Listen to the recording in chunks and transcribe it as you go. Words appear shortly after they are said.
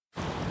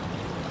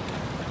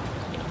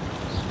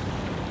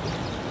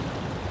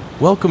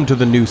Welcome to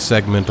the new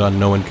segment on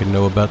No One Can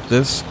Know About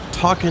This,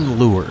 Talkin'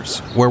 Lures,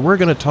 where we're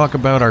going to talk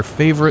about our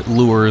favorite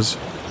lures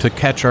to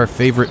catch our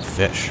favorite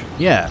fish.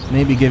 Yeah,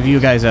 maybe give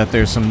you guys out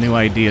there some new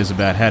ideas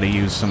about how to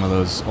use some of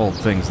those old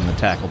things in the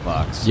tackle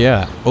box.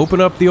 Yeah, open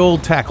up the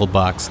old tackle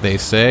box, they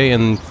say,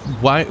 and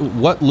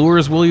what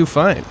lures will you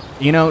find?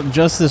 You know,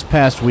 just this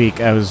past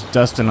week, I was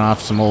dusting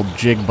off some old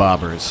jig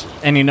bobbers.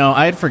 And you know,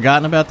 I had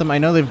forgotten about them. I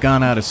know they've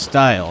gone out of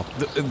style.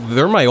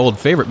 They're my old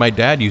favorite. My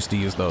dad used to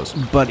use those.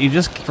 But you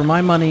just, for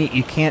my money,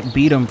 you can't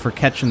beat them for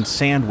catching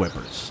sand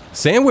whippers.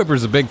 Sand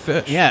whippers are big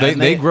fish. Yeah,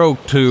 they grow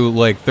to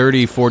like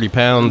 30, 40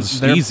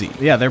 pounds easy.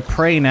 Yeah, their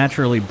prey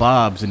naturally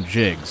bobs and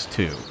jigs,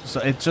 too. So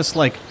it's just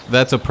like...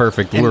 That's a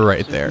perfect lure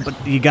right there.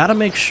 But you gotta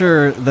make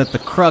sure that the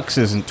crux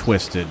isn't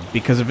twisted,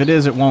 because if it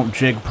is, it won't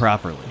jig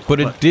properly. But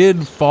it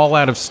did fall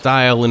out of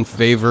style in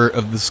favor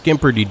of the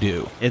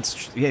skimperdy-doo.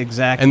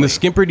 Exactly. And the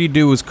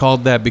skimperdy-doo was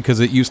called that because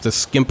it used to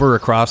skimper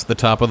across the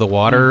top of the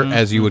water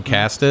as you would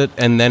cast it,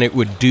 and then it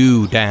would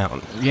do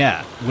down.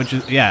 Yeah,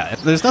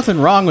 there's nothing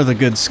wrong with a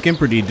good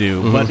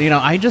skimperdy-doo, but, you know,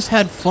 I just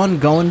had fun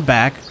going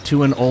back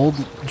to an old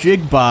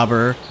jig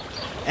bobber,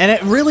 and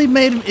it really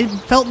it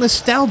felt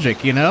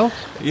nostalgic, you know?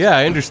 Yeah,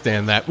 I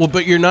understand that. Well,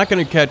 but you're not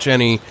going to catch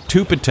any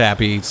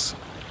tupatappies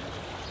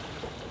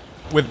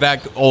with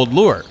that old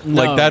lure.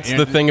 No, like, that's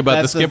the thing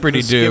about the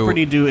skimperdy-doo. The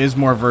skimperdy-doo is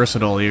more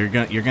versatile. You're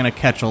gonna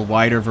catch a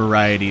wider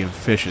variety of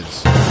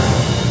fishes.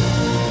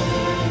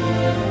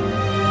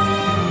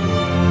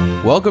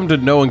 Welcome to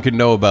No One Can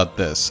Know About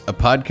This, a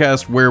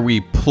podcast where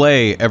we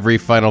play every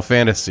Final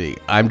Fantasy.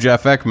 I'm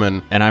Jeff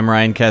Ekman. And I'm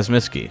Ryan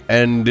Kazmiski.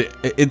 And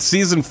it's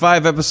Season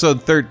 5,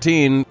 Episode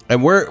 13,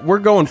 and we're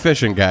going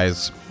fishing,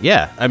 guys.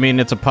 Yeah, I mean,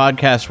 it's a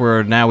podcast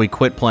where now we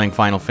quit playing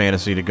Final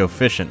Fantasy to go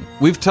fishing.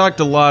 We've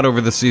talked a lot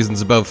over the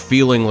seasons about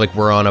feeling like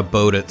we're on a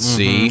boat at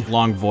sea.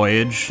 Long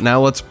voyage.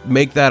 Now let's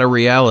make that a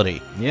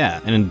reality.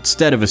 Yeah, and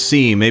instead of a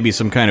sea, maybe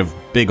some kind of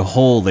big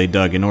hole they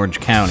dug in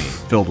Orange County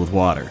filled with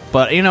water.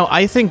 But, you know,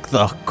 I think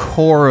the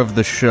core of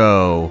the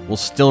show will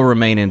still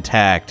remain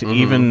intact,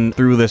 even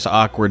through this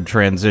awkward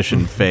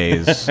transition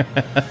phase.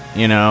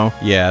 You know?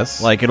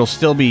 Yes. Like, it'll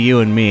still be you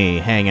and me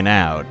hanging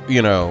out.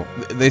 You know,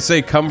 they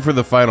say come for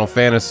the Final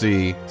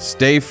Fantasy,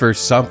 stay for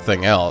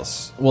something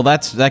else. Well,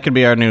 that could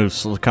be our new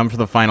come for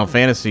the Final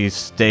Fantasy,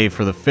 stay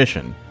for the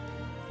fishing.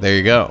 There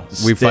you go.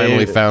 We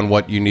finally found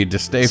what you need to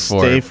stay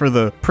for. Stay for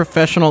the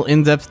professional,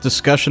 in-depth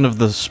discussion of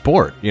the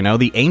sport, you know,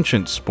 the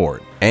ancient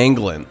sport.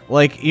 Angling.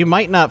 Like, you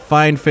might not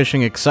find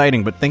fishing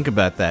exciting, but think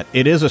about that.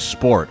 It is a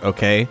sport,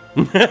 okay?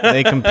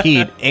 They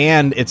compete,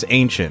 and it's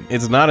ancient.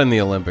 It's not in the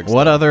Olympics.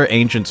 What other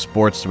ancient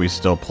sports do we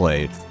still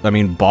play? I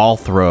mean, ball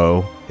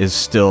throw is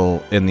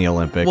still in the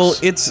Olympics. Well,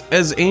 it's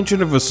as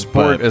ancient of a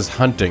sport as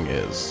hunting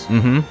is.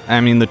 I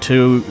mean, the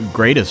two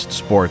greatest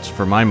sports,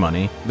 for my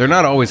money. They're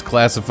not always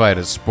classified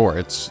as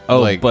sports.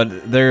 Oh,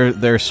 but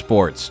they're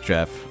sports,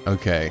 Jeff.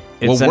 Okay.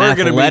 It's what we're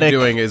going to be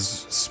doing is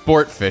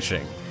sport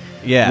fishing.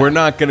 Yeah. We're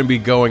not going to be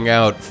going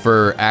out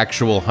for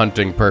actual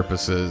hunting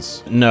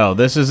purposes. No,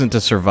 this isn't to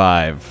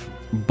survive,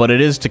 but it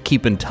is to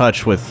keep in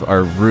touch with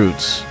our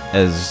roots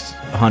as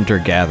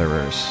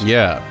hunter-gatherers.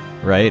 Yeah.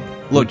 Right?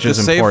 Look, the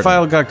save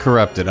file got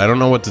corrupted. I don't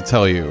know what to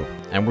tell you.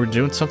 And we're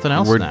doing something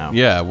else now.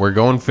 Yeah, we're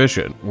going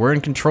fishing. We're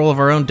in control of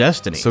our own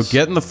destinies. So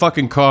get in the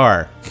fucking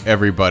car,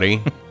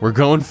 everybody. We're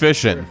going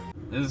fishing.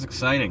 This is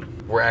exciting.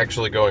 We're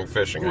actually going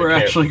fishing. We're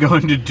actually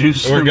going to do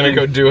something. We're going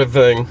to go do a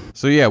thing.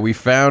 So yeah, we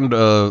found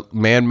a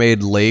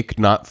man-made lake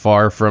not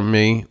far from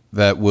me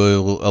that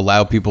will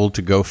allow people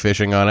to go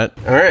fishing on it.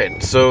 All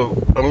right, so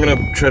I'm going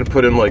to try to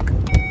put in like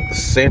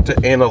Santa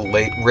Ana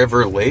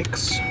River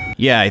Lakes.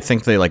 Yeah, I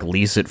think they like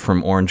lease it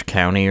from Orange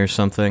County or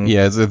something.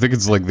 Yeah, I think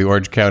it's like the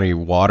Orange County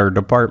Water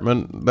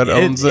Department that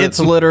owns it. It's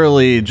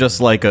literally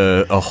just like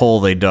a hole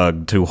they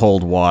dug to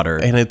hold water.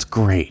 And it's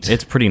great.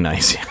 It's pretty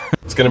nice.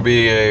 It's going to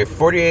be a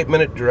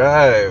 48-minute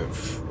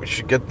drive. We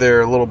should get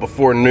there a little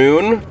before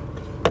noon.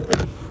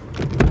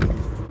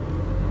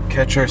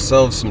 Catch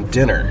ourselves some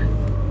dinner.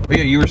 But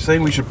yeah, you were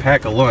saying we should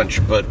pack a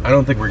lunch, but I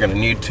don't think we're going to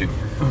need to.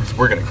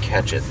 We're going to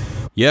catch it.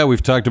 Yeah,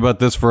 we've talked about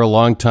this for a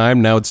long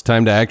time. Now it's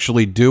time to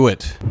actually do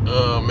it.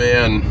 Oh,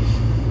 man.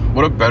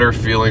 What a better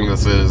feeling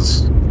this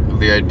is.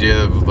 The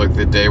idea of, like,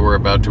 the day we're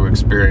about to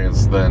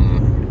experience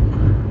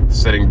than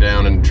sitting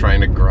down and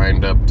trying to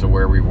grind up to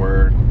where we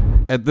were.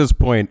 At this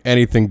point,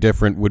 anything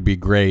different would be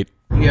great.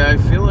 Yeah, I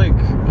feel like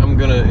I'm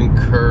going to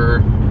incur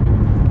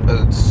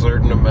a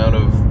certain amount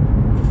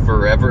of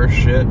forever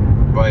shit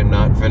by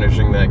not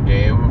finishing that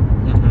game.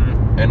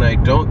 And I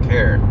don't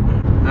care.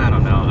 I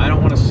don't know. I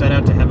don't want to set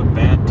out to have a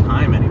bad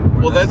time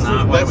anymore. Well, that's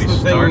the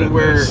thing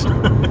where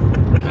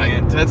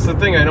that's the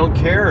thing. I don't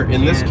care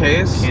in this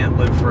case. You can't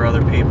live for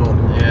other people.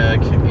 Yeah,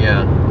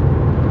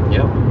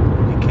 Yep.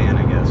 You can,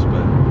 I guess,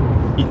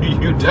 but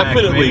you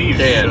definitely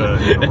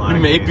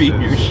can. Maybe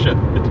you should.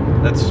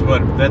 That's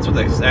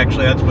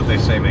what they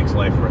say makes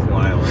life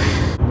worthwhile.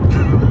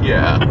 Right?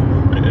 Yeah,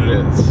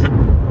 it is.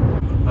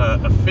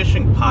 A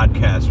fishing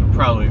podcast would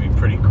probably be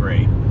pretty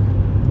great.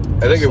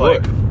 I think it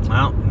would.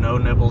 Well, no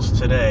nibbles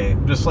today.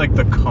 Just like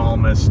the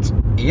calmest.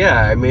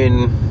 Yeah, I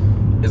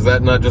mean, Is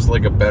that not just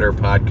like a better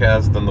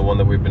podcast than the one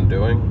that we've been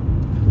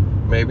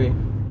doing? Maybe?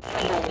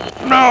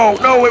 No,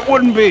 it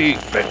wouldn't be.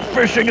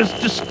 Fishing is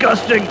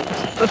disgusting.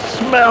 The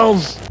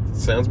smells.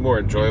 Sounds more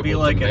enjoyable. It'd be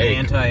like to an make.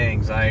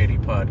 anti-anxiety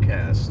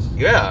podcast.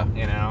 Yeah.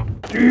 You know?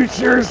 Do you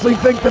seriously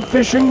think the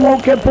fishing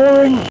won't get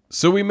boring?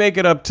 So we make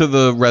it up to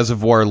the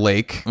reservoir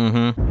lake.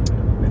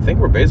 Mm-hmm. I think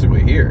we're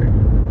basically here.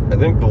 I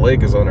think the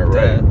lake is on our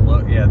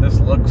right. This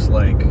looks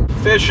like...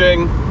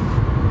 Fishing.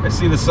 I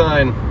see the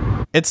sign.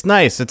 It's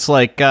nice. It's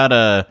like got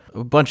a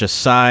bunch of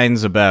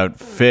signs about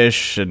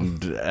fish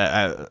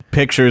and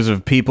pictures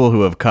of people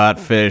who have caught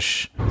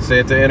fish.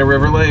 Santa Ana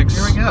River Lakes.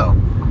 Here we go.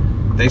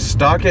 They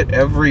stock it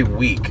every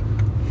week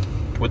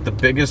with the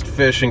biggest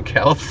fish in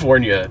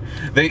California.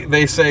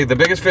 They say the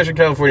biggest fish in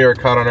California are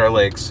caught on our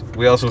lakes.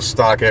 We also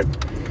stock it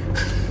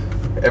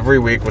every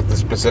week with the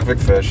specific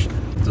fish.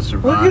 To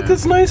survive. Look at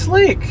this nice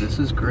lake. This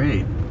is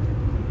great.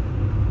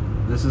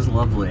 This is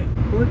lovely.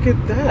 Look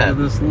at that.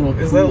 This little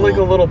Is that like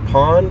a little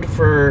pond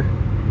for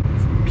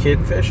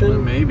kid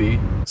fishing? Maybe.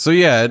 So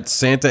yeah, at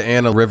Santa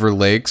Ana River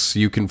Lakes,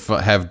 you can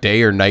have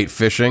day or night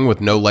fishing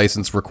with no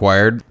license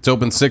required. It's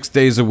open 6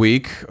 days a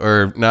week,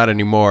 or not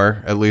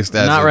anymore, at least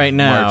as Not of right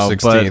now, March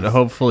 16th.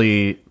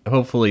 but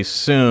hopefully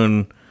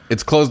soon.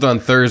 It's closed on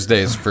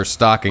Thursdays for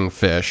stocking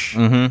fish.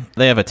 Mm-hmm.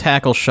 They have a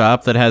tackle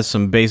shop that has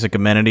some basic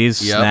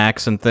amenities, Yep.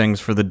 snacks and things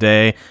for the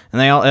day,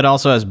 and it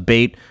also has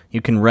bait. You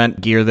can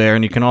rent gear there,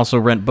 and you can also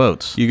rent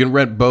boats. You can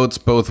rent boats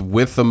both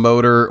with a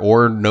motor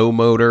or no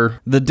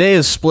motor. The day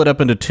is split up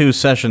into 2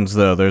 sessions,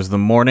 though. There's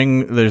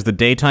the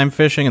daytime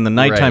fishing and the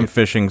nighttime Right.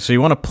 fishing. So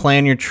you want to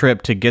plan your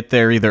trip to get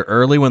there either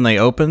early when they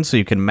open, so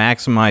you can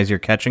maximize your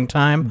catching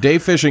time, Day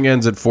fishing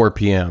ends at 4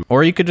 p.m.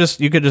 or you could just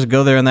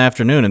go there in the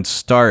afternoon and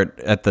start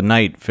at the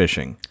night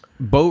fishing.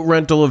 Boat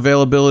rental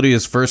availability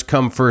is first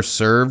come, first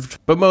served,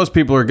 but most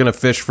people are going to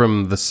fish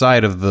from the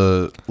side of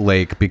the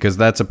lake because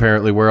that's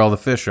apparently where all the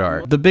fish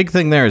are. The big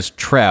thing there is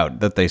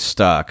trout that they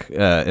stock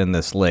in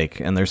this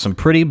lake, and there's some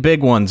pretty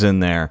big ones in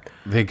there.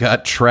 They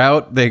got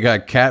trout, they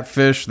got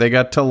catfish, they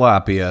got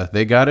tilapia,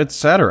 they got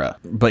etc.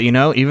 But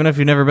even if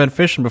you've never been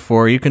fishing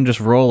before, you can just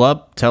roll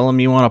up, tell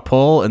them you want to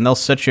pull, and they'll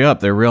set you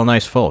up. They're real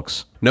nice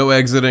folks. No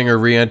exiting or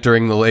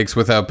re-entering the lakes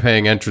without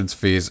paying entrance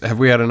fees. Have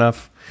we had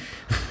enough?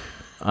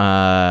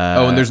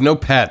 And there's no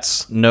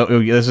pets. No,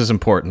 this is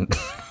important.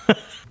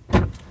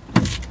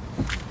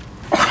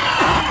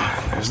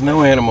 There's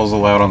no animals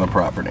allowed on the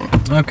property.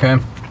 Okay.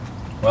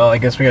 Well, I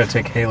guess we gotta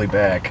take Haley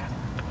back.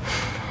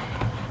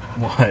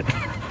 What?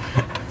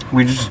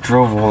 We just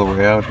drove all the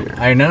way out here.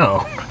 I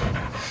know.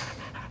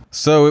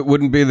 So it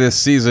wouldn't be this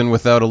season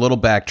without a little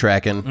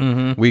backtracking.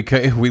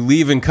 Mm-hmm. We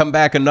leave and come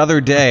back another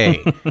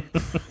day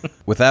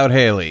without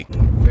Haley.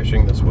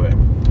 Fishing this way.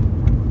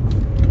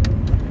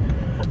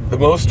 The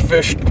most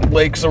fished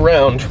lakes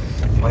around.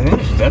 I think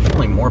there's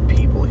definitely more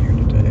people here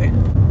today.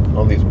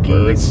 All these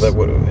birds that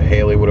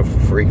Haley would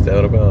have freaked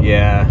out about.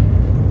 Yeah.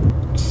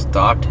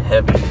 Stocked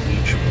heavy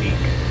each week.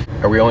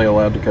 Are we only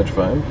allowed to catch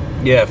 5?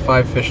 Yeah,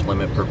 5 fish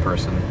limit per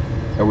person.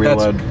 Are we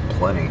That's allowed?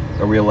 plenty.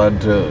 Are we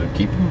allowed to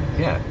keep them?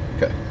 Yeah.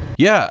 Okay.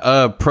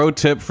 Yeah. Pro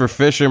tip for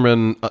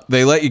fishermen: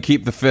 they let you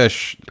keep the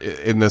fish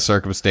in this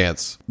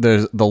circumstance.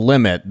 There's the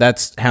limit.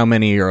 That's how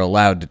many you're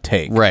allowed to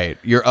take. Right.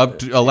 You're up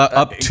to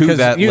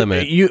that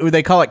limit.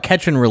 They call it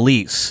catch and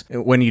release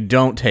when you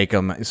don't take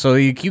them. So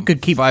you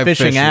could keep 5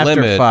 fishing fish after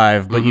limit.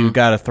 5, but you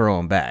got to throw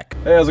them back.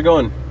 Hey, how's it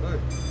going?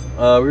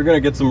 We're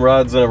gonna get some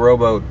rods and a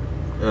rowboat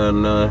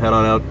and head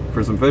on out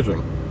for some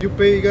fishing. You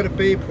gotta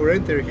pay for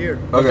enter here.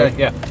 Okay.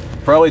 Yeah.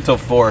 Probably till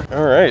 4.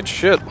 All right.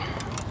 Shit.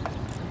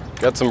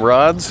 Got some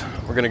rods.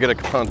 We're gonna get a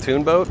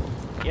pontoon boat.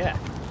 Yeah.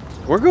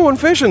 We're going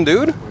fishing,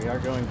 dude. We are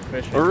going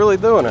fishing. We're really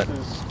doing it.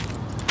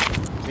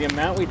 The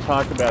amount we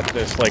talked about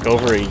this like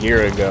over a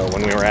year ago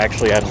when we were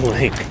actually at a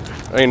lake.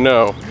 I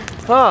know.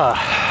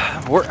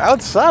 We're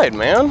outside,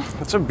 man.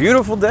 It's a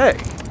beautiful day.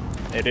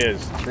 It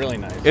is. It's really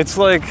nice. It's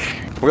like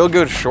real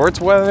good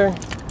shorts weather.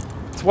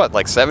 It's what,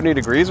 like 70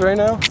 degrees right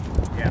now?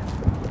 Yeah.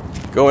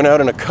 Going out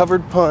in a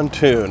covered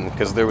pontoon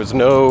because there was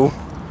no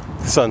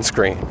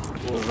sunscreen.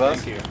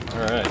 Thank you.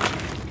 All right.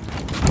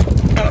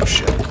 Oh,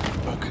 shit.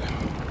 Okay.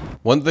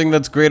 One thing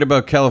that's great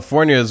about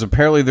California is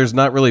apparently there's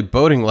not really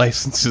boating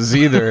licenses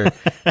either,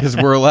 because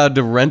we're allowed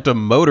to rent a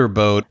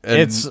motorboat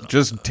and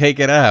just take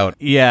it out.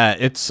 Yeah,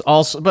 it's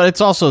also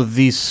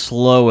the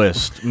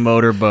slowest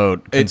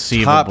motorboat Its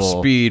conceivable. top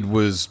speed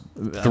was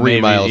 3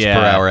 maybe, miles yeah.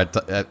 per hour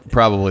at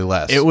probably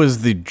less. It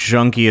was the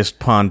junkiest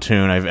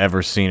pontoon I've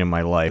ever seen in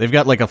my life. They've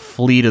got like a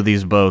fleet of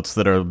these boats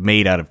that are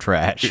made out of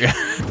trash. We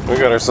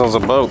got ourselves a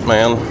boat,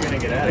 man. We're gonna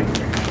get out of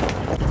here.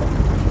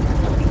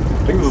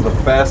 I think this is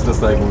the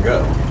fastest I can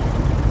go.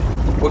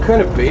 What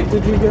kind of bait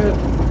did you get?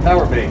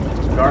 Power bait.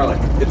 Garlic.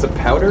 It's a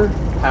powder?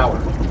 Power.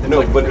 No,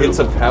 like but goop. it's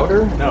a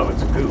powder? No,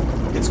 it's goop.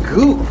 It's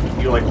goop.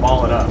 You like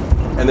ball it up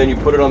And then you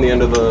put it on the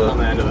end of the... on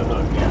the end of the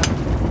hook, yeah.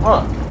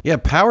 Huh. Yeah,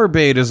 power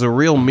bait is a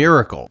real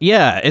miracle.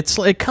 Yeah,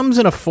 it comes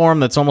in a form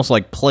that's almost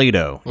like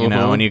Play-Doh, you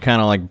know, and you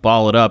kind of like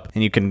ball it up,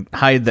 and you can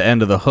hide the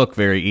end of the hook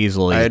very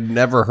easily. I had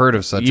never heard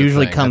of such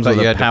Usually a thing. comes I thought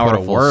with you a had to put a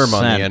powerful worm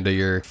on scent. the end of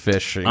your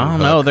fishing I don't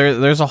hook. know.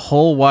 There's a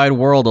whole wide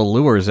world of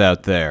lures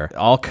out there.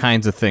 All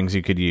kinds of things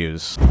you could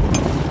use.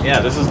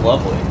 Yeah, this is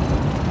lovely.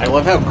 I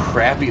love how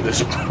crappy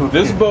this boat is.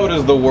 This boat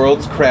is the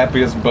world's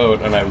crappiest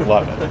boat, and I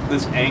love it.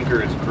 This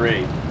anchor is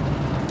great.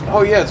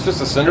 Oh yeah, it's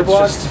just a cinder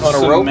block Just on a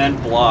rope.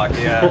 cement block,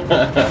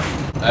 yeah.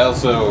 I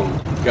also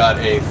got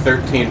a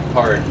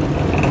 13-part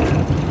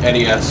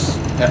NES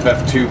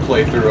FF2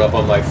 playthrough up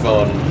on my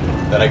phone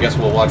that I guess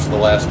we'll watch the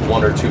last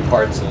 1 or 2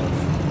 parts of.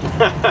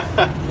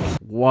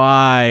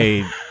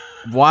 Why?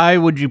 Why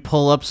would you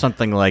pull up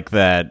something like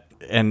that?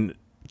 And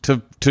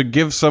To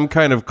give some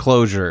kind of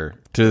closure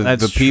to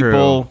That's the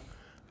people. true.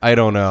 I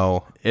don't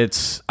know.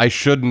 it's I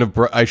shouldn't have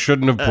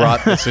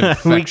brought this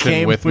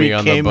infection with me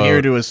on the boat. We came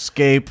here to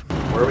escape.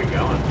 Where are we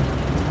going?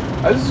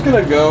 I was just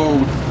gonna go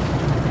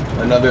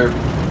another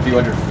few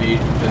hundred feet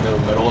into the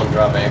middle and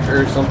drop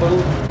anchor or something.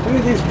 Look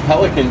at these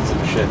pelicans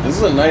and shit. This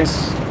is a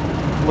nice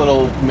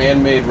little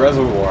man-made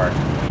reservoir.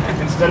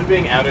 Instead of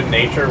being out in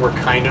nature, we're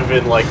kind of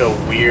in like a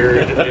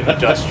weird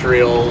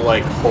industrial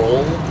like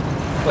hole.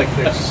 Like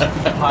there's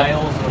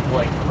piles of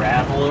like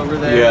gravel over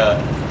there.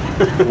 Yeah.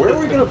 Where are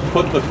we gonna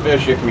put the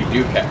fish if we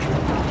do catch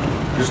one?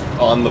 Just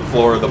on the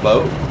floor of the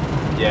boat?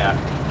 Yeah.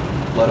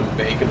 Let them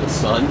bake in the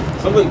sun?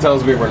 Something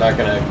tells me we're not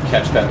gonna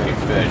catch that many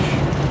fish.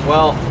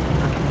 Well,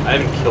 I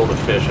haven't killed a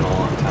fish in a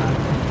long time.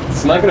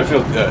 It's not gonna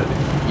feel good.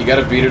 You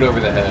gotta beat it over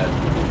the head.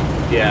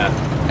 Yeah.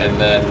 And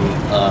then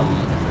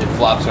it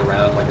flops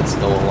around like it's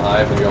still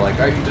alive, and you're like,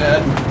 "Are you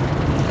dead?"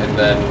 And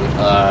then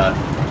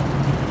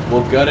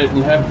we'll gut it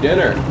and have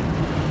dinner.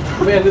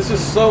 Man, this is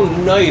so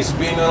nice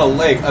being on a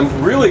lake.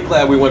 I'm really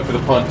glad we went for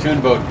the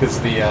pontoon boat because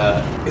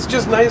it's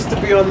just nice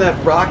to be on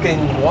that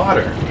rocking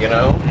water, you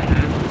know.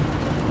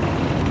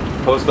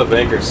 Post up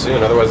anchor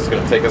soon, otherwise it's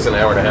going to take us an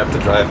hour and a half to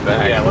drive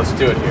back. Yeah, let's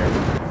do it here.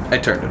 I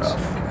turned it off.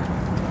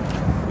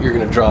 You're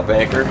going to drop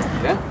anchor?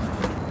 Yeah.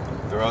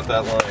 Throw out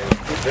that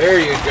line. There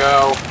you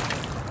go.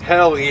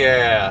 Hell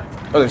yeah.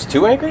 Oh, there's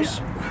 2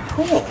 anchors?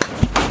 Cool.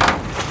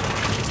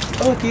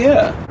 Oh,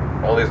 yeah.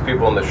 All these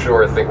people on the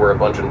shore think we're a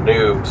bunch of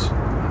noobs.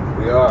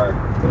 We are.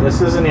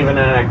 This isn't even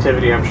an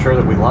activity I'm sure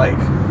that we like.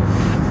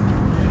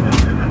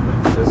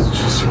 This is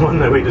just one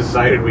that we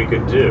decided we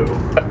could do.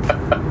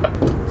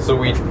 So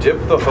we dip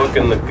the hook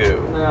in the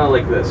goo. No,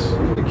 like this.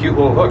 The cute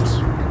little hooks.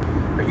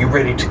 Are you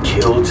ready to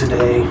kill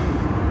today?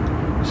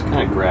 Just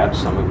kind of grab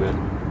some of it.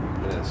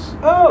 This.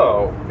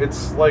 Oh,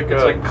 it's like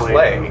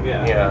clay.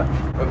 Yeah.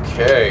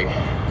 Okay.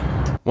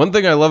 One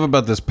thing I love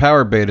about this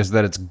power bait is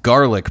that it's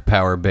garlic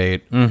power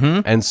bait.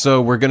 Mm-hmm. And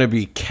so we're going to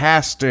be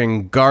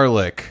casting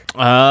garlic.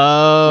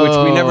 Oh.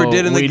 Which we never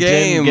did in the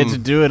game. We didn't get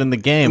to do it in the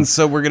game. And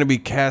so we're going to be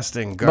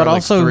casting garlic But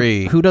also,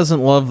 3. who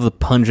doesn't love the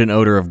pungent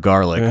odor of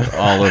garlic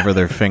all over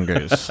their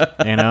fingers?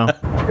 You know?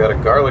 We got a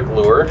garlic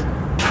lure.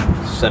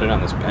 Set it on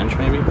this bench,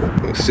 maybe?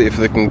 Let's see if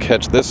they can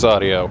catch this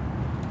audio.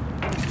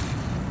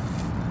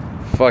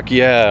 Fuck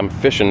yeah, I'm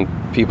fishing,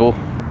 people.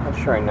 I'm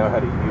not sure I know how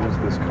to use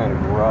this kind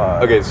of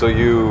rod. Okay, so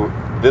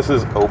this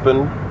is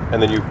open,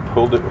 and then you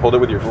hold it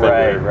with your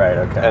finger. Right,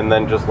 okay. And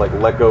then just like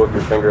let go of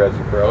your finger as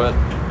you throw it,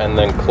 and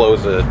then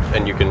close it,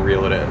 and you can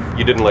reel it in.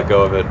 You didn't let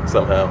go of it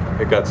somehow.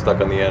 It got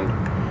stuck on the end.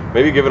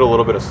 Maybe give it a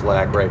little bit of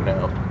slack right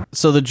now.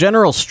 So the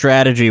general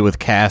strategy with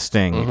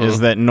casting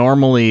is that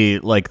normally,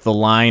 like, the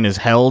line is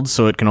held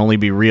so it can only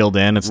be reeled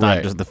in. It's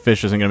not just the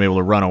fish isn't going to be able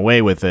to run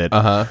away with it.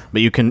 Uh-huh.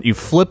 But you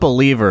flip a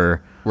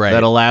lever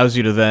that allows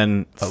you to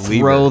then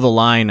throw the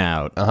line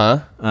out.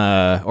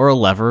 Or a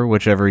lever,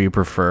 whichever you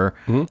prefer.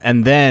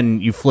 And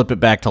then you flip it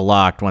back to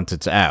locked once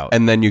it's out.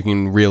 And then you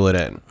can reel it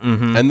in.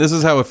 And this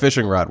is how a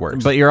fishing rod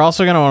works. But you're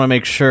also going to want to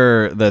make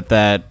sure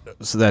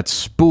that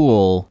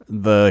spool,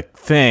 the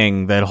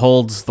thing that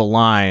holds the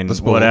line,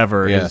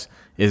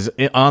 is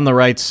on the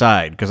right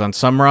side, because on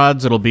some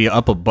rods it'll be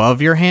up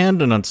above your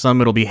hand, and on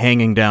some it'll be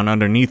hanging down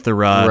underneath the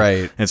rod. Right.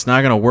 And it's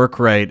not going to work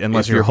right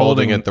unless you're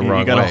holding it the wrong way.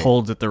 You got to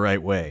hold it the right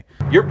way.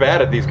 You're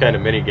bad at these kind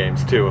of mini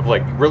games too, of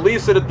like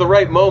release it at the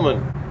right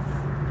moment.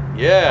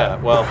 Yeah,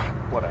 well,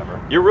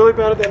 Whatever. you're really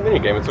bad at that mini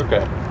game. It's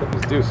okay.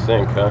 These do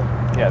sink, huh?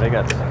 Yeah, they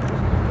got sinkers.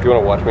 Do you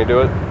want to watch me do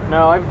it?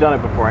 No, I've done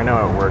it before. I know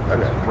how it works.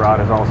 This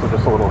rod is also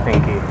just a little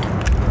hinky.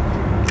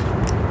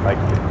 Like,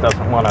 it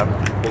doesn't want to...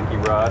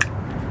 Hinky rod.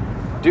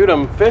 Dude,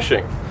 I'm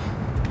fishing.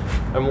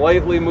 I'm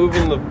lightly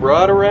moving the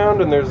rod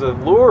around, and there's a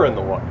lure in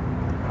the water.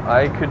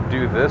 I could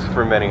do this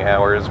for many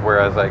hours,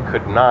 whereas I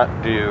could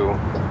not do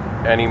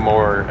any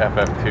more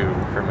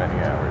FF2 for many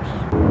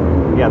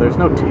hours. Yeah, there's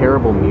no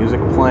terrible music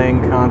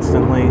playing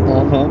constantly.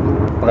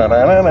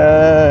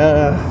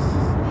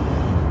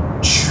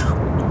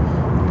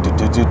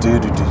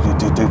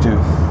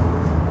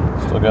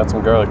 Still got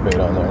some garlic bait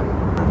on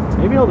there.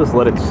 Maybe I'll just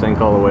let it sink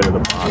all the way to the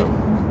bottom.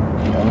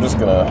 I'm just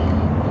gonna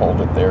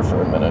hold it there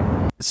for a minute.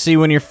 See,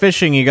 when you're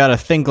fishing, you gotta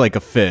think like a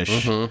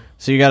fish. So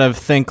you gotta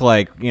think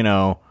like,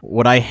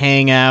 would I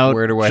hang out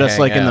Where do I just hang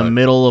like in the out?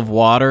 middle of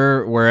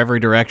water where every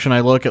direction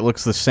I look, it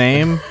looks the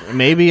same?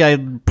 Maybe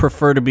I'd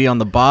prefer to be on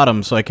the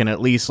bottom so I can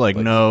at least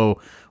know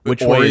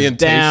which way is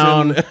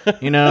down,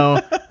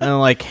 and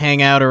like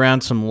hang out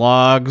around some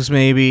logs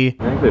maybe.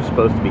 I think there's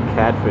supposed to be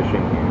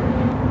catfishing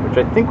here, which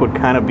I think would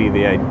kind of be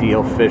the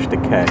ideal fish to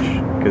catch,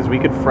 because we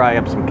could fry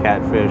up some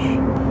catfish.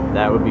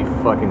 That would be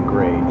fucking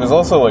great. There's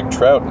also like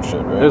trout and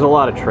shit, right? There's a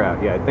lot of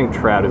trout. Yeah, I think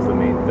trout is the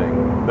main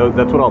thing.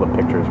 That's what all the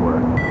pictures were.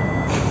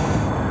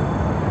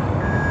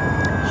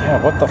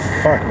 Yeah, what the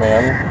fuck,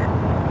 man?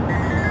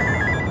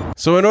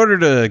 So in order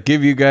to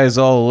give you guys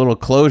all a little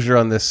closure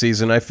on this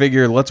season, I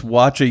figure let's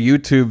watch a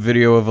YouTube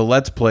video of a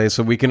Let's Play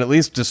so we can at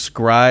least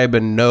describe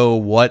and know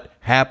what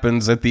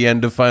happens at the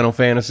end of Final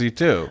Fantasy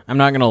II. I'm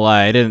not gonna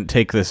lie, I didn't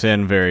take this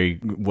in very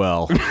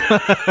well.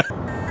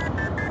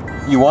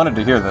 You wanted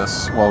to hear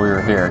this while we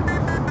were here.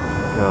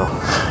 Oh.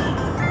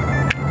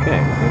 Okay,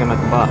 I think I'm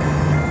at the bottom.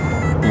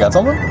 You got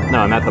something? No,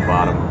 I'm at the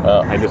bottom.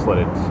 Oh. I just let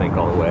it sink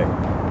all the way.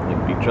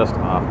 It'd be just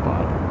off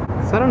bottom.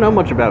 Because I don't know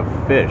much about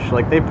fish.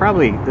 Like, they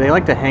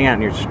like to hang out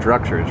near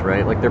structures,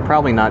 right? Like, they're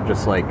probably not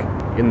just, like,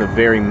 in the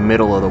very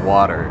middle of the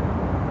water,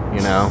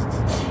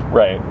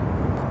 Right.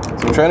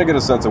 So I'm trying to get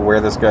a sense of where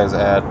this guy's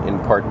at in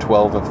part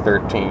 12 of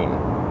 13.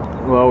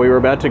 Well, we were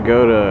about to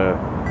go to,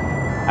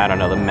 I don't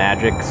know, the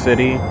Magic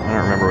City? I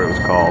don't remember what it was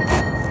called.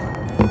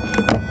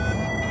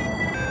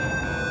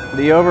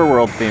 The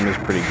overworld theme is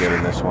pretty good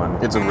in this one.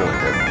 It's really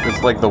good.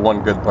 It's like the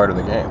one good part of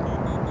the game.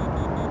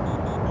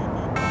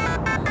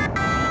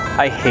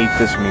 I hate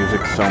this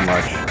music so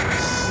much.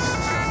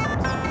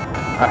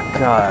 Oh,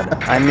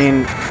 God. I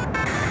mean,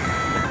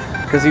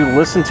 because you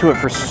listen to it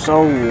for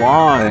so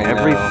long. I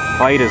Every know.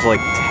 fight is like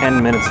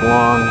 10 minutes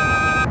long.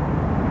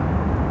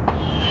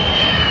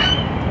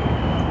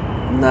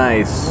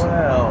 Nice.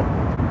 Wow.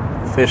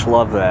 Fish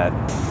love that.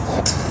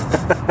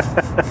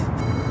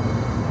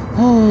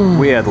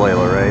 We had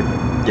Layla, right?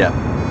 Yeah.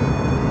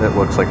 That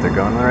looks like they're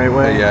going the right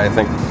way. Yeah, I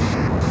think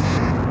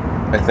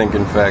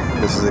in fact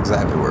this is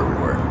exactly where we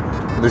were.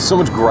 There's so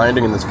much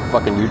grinding in this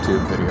fucking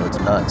YouTube video, it's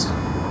nuts.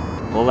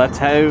 Well, that's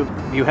how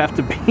you have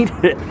to beat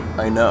it.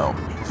 I know.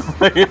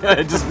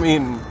 I just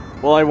mean...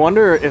 Well, I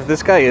wonder if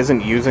this guy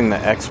isn't using the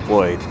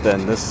exploit,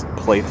 then this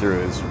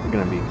playthrough is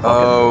going to be fucking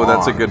Oh,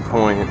 that's a long. good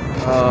point.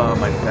 Oh,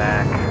 my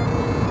back.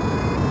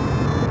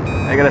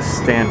 I gotta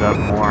stand up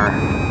more.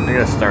 I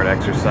gotta start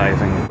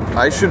exercising.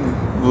 I should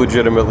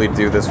legitimately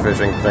do this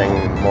fishing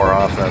thing more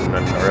often,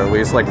 or at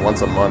least like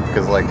once a month,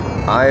 because like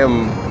I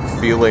am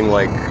feeling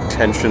like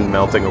tension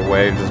melting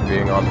away just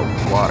being on the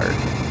water.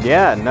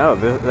 Yeah, no,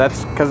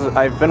 that's because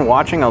I've been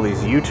watching all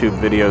these YouTube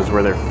videos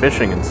where they're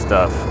fishing and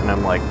stuff, and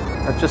I'm like,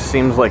 that just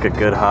seems like a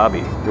good hobby.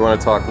 You want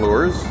to talk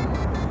lures?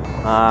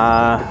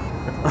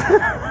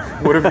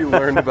 What have you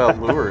learned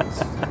about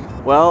lures?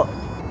 Well,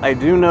 I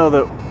do know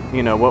that,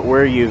 what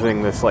we're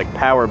using, this like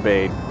power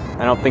bait,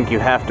 I don't think you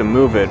have to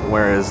move it,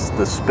 whereas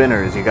the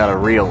spinners, you gotta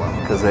reel them,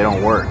 because they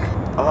don't work.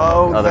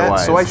 Oh,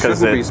 Otherwise, so I 'cause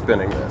shouldn't it- be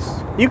spinning this.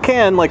 You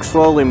can, like,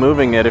 slowly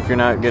moving it if you're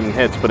not getting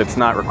hits, but it's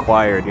not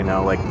required,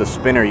 like the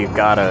spinner you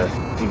gotta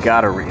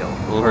reel,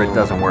 or it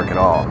doesn't work at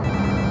all.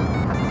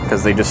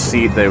 Because they just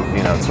see,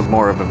 it's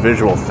more of a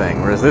visual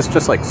thing, whereas this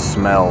just, like,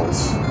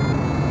 smells.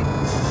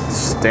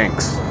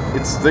 Stinks.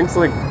 It stinks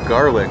like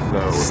garlic,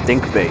 though.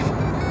 Stink bait.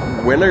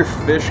 When are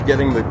fish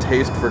getting the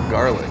taste for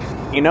garlic?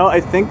 I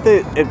think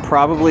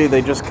that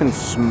they just can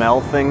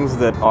smell things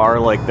that are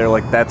like, they're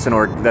like, that's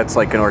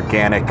like an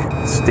organic,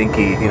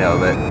 stinky,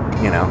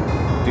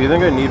 Do you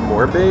think I need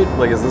more bait?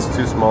 Like, is this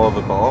too small of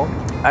a ball?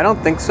 I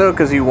don't think so,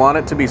 because you want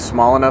it to be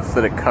small enough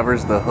that it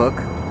covers the hook,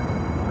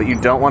 but you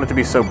don't want it to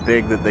be so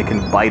big that they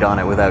can bite on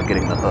it without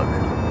getting the hook.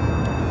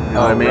 You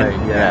know what I mean?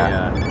 Right.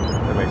 Yeah.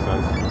 That makes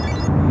sense.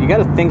 You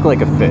gotta think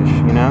like a fish,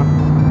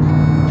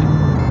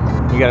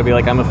 You gotta be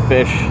like, I'm a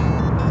fish.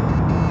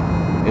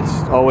 It's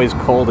always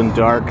cold and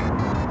dark,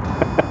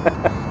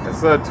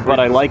 but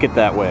I like it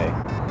that way.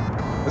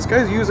 This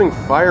guy's using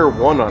Fire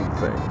 1 on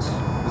things.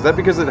 Is that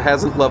because it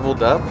hasn't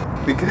leveled up?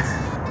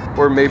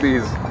 Or maybe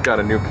he's got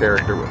a new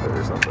character with it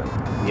or something.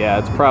 Yeah,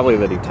 it's probably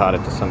that he taught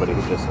it to somebody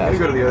who just I'm has gonna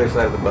go to it. the other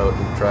side of the boat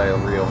and try a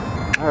reel.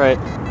 Alright.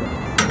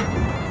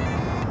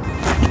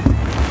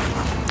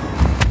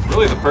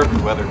 Really the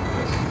perfect weather for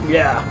this.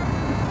 Yeah.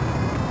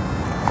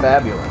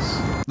 Fabulous.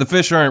 The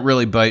fish aren't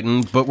really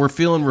biting, but we're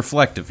feeling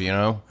reflective,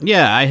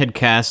 Yeah, I had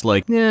cast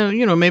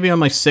maybe on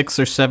my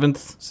sixth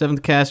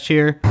seventh cast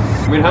here.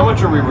 I mean, how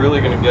much are we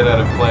really gonna get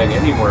out of playing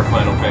any more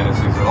Final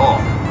Fantasies at all?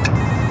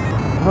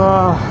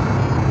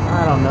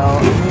 I don't know.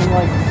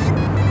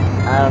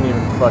 I don't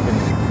even fucking...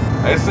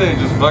 I say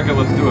just fuck it,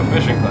 let's do a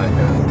fishing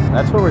podcast.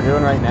 That's what we're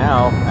doing right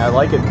now. I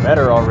like it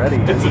better already.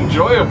 It's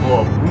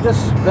enjoyable. We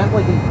just spent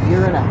like a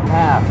year and a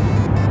half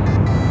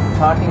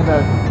talking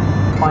about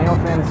Final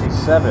Fantasy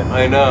VII,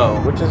 I know.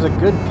 which is a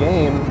good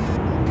game.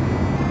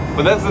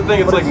 But that's the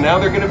thing, it's But like it's- now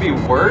they're gonna be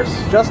worse.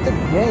 Just a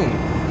game.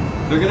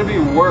 They're gonna be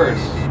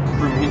worse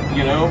from,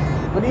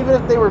 But even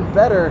if they were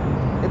better,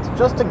 it's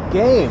just a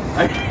game.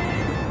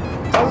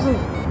 doesn't...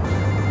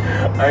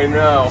 I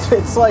know.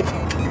 It's like...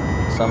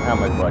 Somehow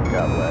my butt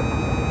got wet.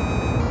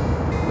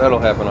 That'll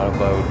happen on a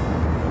boat.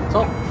 It's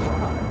all...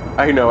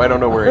 I know, I don't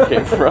know where it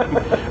came from.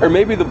 Or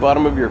maybe the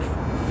bottom of your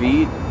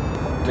feet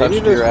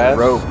touched your ass.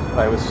 Rope.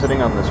 I was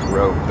sitting on this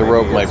rope. The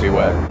rope might be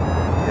wet.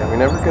 Yeah, we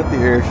never got the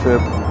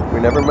airship. We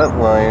never met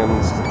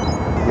lions.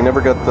 We never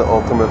got the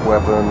ultimate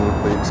weapon,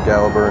 the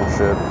Excalibur and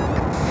shit.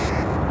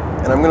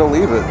 And I'm gonna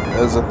leave it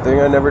as a thing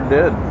I never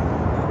did,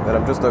 that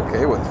I'm just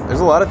okay with. There's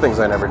a lot of things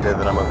I never did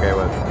that I'm okay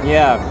with.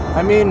 Yeah,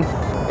 I mean,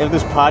 if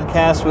this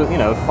podcast was,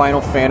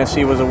 Final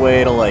Fantasy was a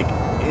way to, like,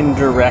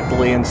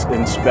 indirectly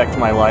inspect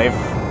my life,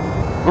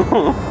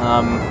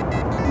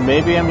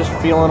 maybe I'm just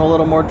feeling a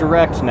little more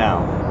direct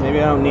now. Maybe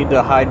I don't need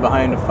to hide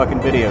behind a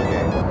fucking video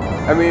game.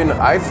 I mean,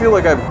 I feel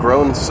like I've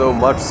grown so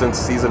much since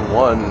Season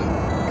 1,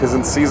 because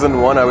in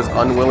Season 1 I was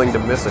unwilling to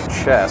miss a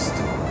chest,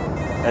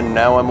 and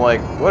now I'm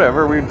like,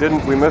 whatever, we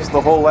missed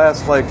the whole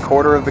last,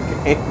 quarter of the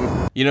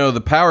game. You know,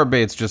 the power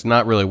bait's just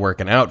not really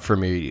working out for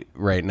me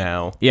right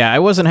now. Yeah, I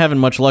wasn't having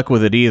much luck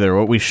with it either.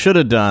 What we should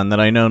have done, that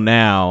I know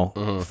now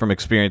from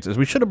experience, is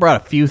we should have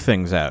brought a few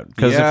things out,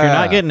 because if you're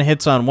not getting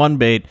hits on one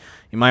bait,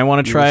 you might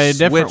want to try a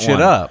different one. Switch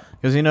it up.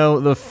 Because,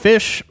 the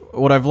fish,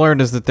 what I've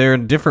learned is that they're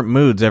in different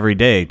moods every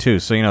day, too.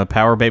 So, the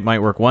power bait might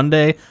work one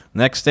day.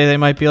 Next day, they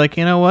might be like,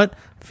 you know what?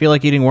 I feel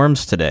like eating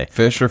worms today.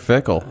 Fish are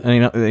fickle.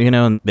 And,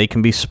 and they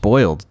can be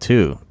spoiled,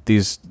 too.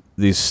 These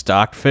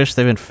stocked fish,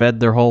 they've been fed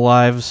their whole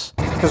lives.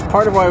 Because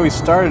part of why we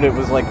started it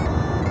was like,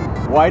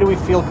 why do we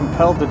feel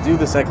compelled to do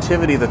this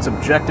activity that's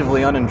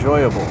objectively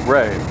unenjoyable?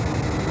 Right.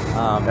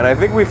 And I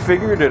think we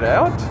figured it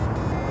out.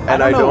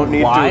 And I don't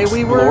need to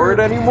explore it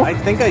anymore. I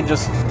think I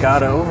just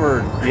got over...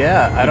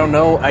 Yeah, I don't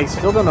know. I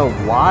still don't know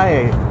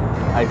why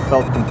I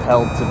felt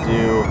compelled to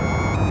do,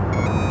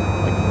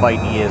 fight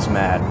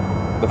Yzmat.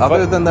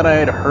 Other than that I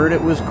had heard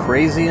it was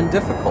crazy and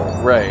difficult.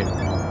 Right.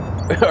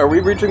 Are we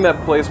reaching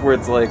that place where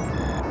it's like,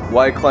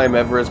 why climb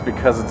Everest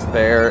because it's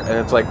there? And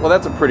it's like, well,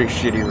 that's a pretty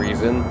shitty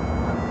reason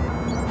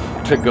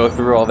to go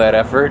through all that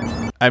effort.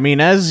 I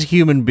mean, as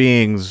human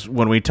beings,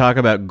 when we talk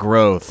about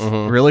growth,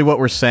 really what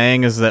we're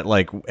saying is that,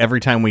 every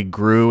time we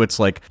grew, it's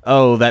like,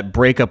 oh, that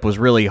breakup was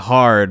really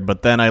hard,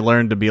 but then I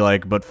learned to be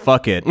like, but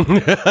fuck it,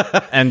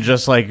 and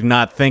just,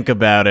 not think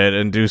about it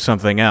and do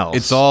something else.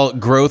 It's all,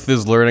 growth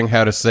is learning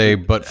how to say,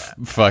 but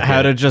fuck it.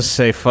 How to just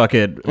say fuck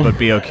it, but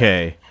be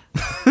okay.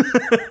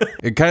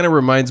 It kind of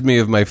reminds me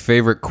of my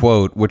favorite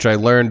quote, which I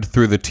learned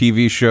through the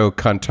TV show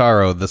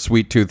Kantaro, the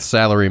Sweet-Tooth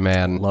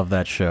Salaryman. Love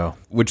that show.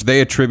 Which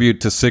they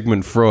attribute to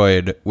Sigmund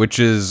Freud, which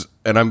is,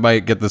 and I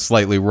might get this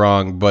slightly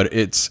wrong, but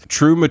it's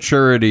true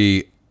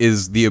maturity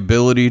is the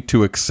ability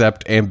to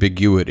accept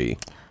ambiguity.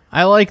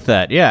 I like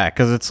that, yeah,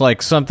 because it's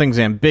like something's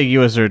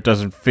ambiguous or it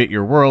doesn't fit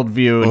your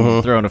worldview and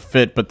you throw in a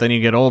fit, but then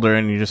you get older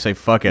and you just say,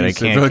 fuck it,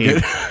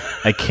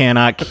 I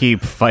cannot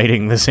keep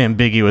fighting this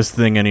ambiguous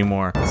thing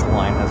anymore. This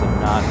line has a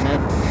knot in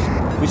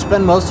it. We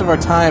spend most of our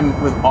time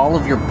with all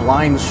of your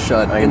blinds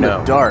shut in the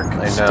dark,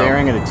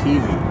 staring at a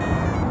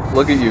TV.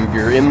 Look at you,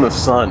 you're in the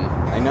sun.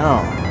 I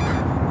know.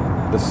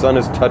 The sun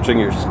is touching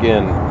your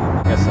skin.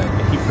 Yes,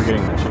 I keep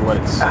forgetting that you let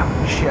it...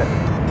 Ow, shit.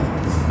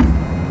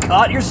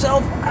 Caught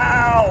yourself?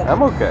 Ow!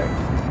 I'm okay.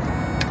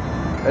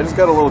 I just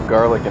got a little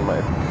garlic in my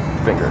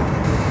finger.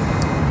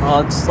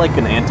 Well, it's like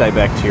an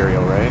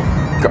antibacterial,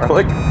 right?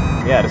 Garlic?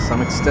 Yeah, to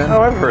some extent.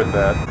 Oh, I've heard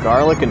that.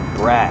 Garlic and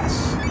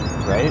brass,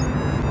 right?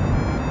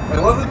 I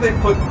love that they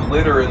put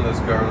glitter in this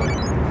garlic.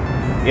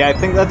 Yeah, I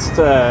think that's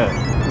to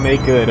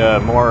make it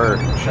more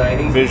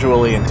shiny,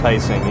 visually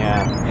enticing,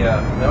 yeah. Yeah,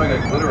 now I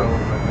got glitter all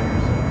over my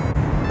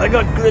fingers. I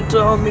got glitter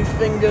on me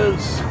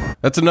fingers.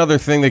 That's another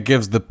thing that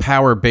gives the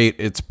power bait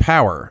its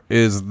power,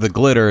 is the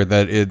glitter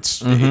that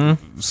it's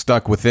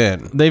stuck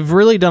within. They've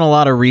really done a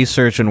lot of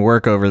research and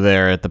work over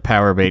there at the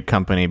power bait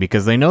company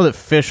because they know that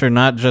fish are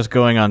not just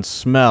going on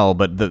smell,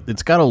 but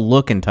it's got to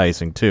look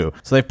enticing too.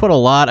 So they've put a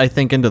lot, I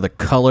think, into the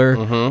color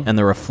and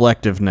the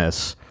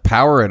reflectiveness.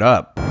 Power it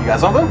up. You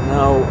got something?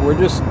 No, we're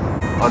just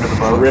under the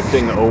boat,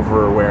 drifting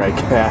over where I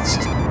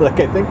cast.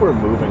 I think we're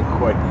moving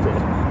quite a bit.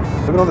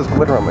 Look at all this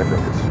glitter on my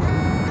fingers.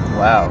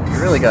 Wow, you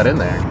really got in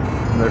there.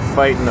 They're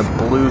fighting a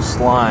blue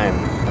slime.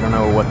 I don't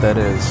know what that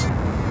is.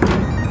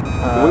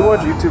 Can we watch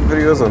YouTube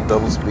videos on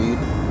double speed?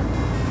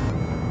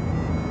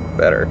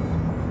 Better.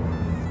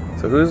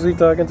 So who's he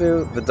talking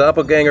to? The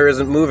doppelganger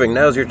isn't moving.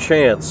 Now's your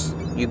chance.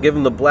 You give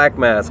him the black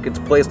mask. It's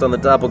placed on the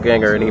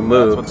doppelganger and he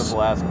moves. That's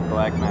what the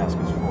black mask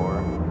is for.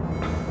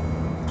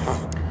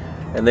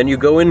 And then you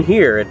go in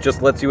here. It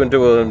just lets you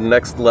into a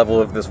next level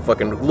of this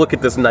fucking... Look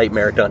at this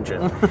nightmare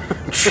dungeon.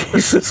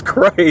 Jesus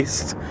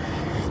Christ.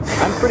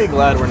 I'm pretty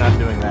glad we're not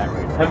doing that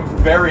right now. I'm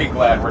very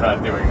glad we're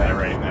not doing that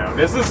right now.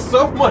 This is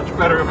so much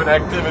better of an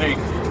activity,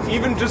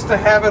 even just to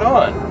have it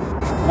on.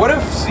 What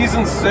if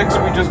Season 6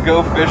 we just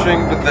go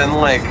fishing, but then,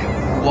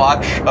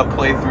 watch a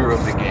playthrough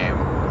of the game?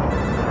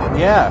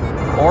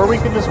 Yeah. Or we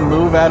could just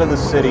move out of the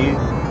city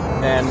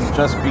and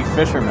just be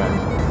fishermen.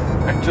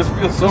 I just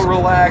feel so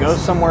relaxed. Go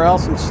somewhere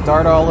else and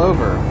start all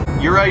over.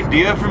 Your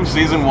idea from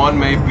Season 1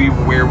 may be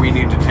where we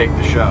need to take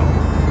the show.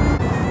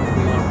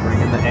 You want to bring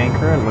in the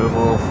anchor and move a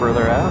little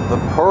further out? The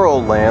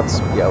pearl lamps.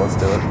 Yeah, let's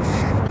do it.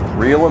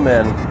 Reel them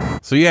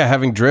in. So yeah,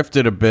 having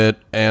drifted a bit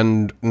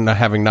and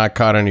having not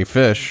caught any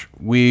fish,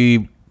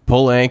 we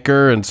pull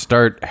anchor and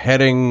start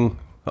heading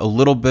a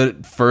little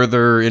bit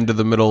further into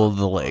the middle of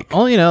the lake.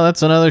 Well,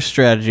 that's another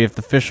strategy. If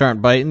the fish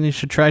aren't biting, you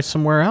should try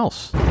somewhere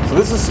else. So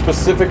this is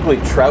specifically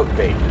trout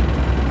bait.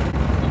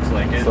 Looks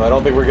like it. So I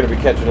don't think we're going to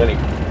be catching any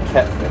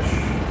catfish.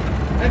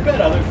 I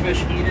bet other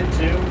fish eat it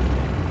too.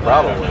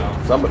 Probably.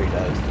 Somebody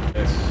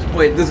does.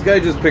 Wait, this guy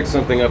just picked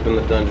something up in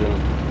the dungeon.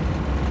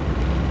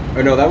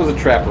 Oh no, that was a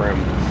trap room.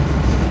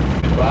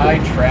 Goodbye,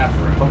 trap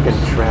rooms.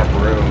 Fucking trap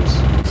rooms.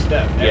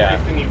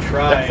 Everything you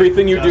try.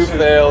 Everything you do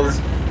fails.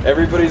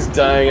 Everybody's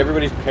dying.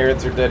 Everybody's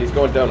parents are dead. He's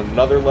going down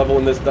another level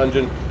in this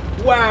dungeon.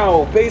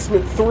 Wow,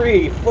 basement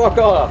 3. Fuck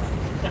off.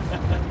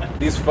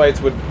 These fights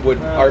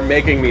are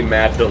making me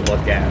mad to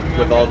look at,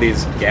 with all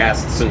these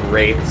ghasts and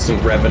wraiths and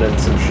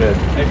revenants and shit.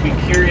 I'd be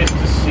curious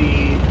to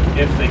see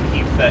if they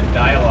keep that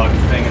dialogue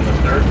thing in the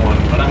third one,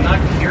 but I'm not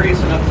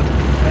curious enough to.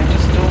 I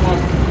just don't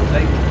want.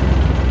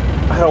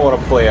 I don't want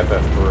to play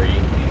FF3.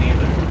 Me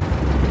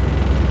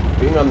neither.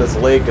 Being on this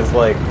lake is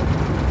like,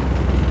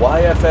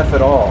 why FF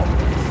at all?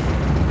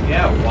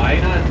 Yeah, why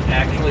not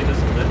actually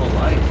just live a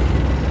life?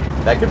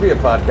 That could be a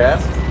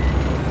podcast.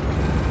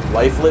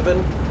 Life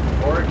living.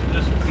 Or it could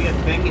just be a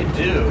thing you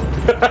do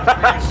for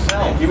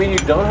yourself. You mean you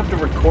don't have to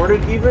record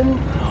it even?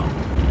 No.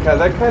 God,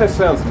 that kind of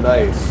sounds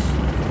nice.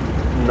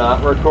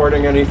 Not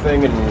recording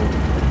anything and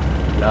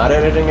not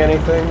editing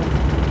anything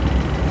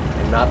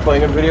and not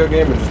playing a video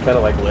game and just kind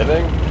of like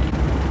living.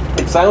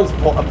 It sounds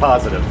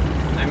positive.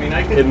 I mean,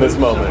 I could in move this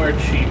moment. somewhere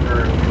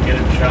cheaper and get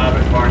a job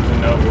at Barnes &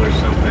 Noble or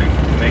something,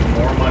 make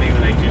more money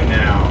than I do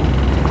now,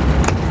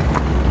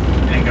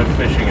 and go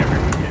fishing every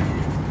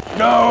weekend.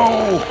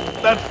 No!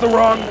 That's the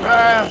wrong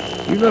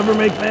path! You never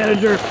make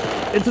manager.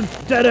 It's a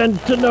dead end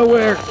to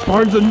nowhere.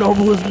 Barnes &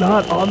 Noble is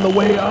not on the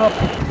way up.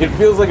 It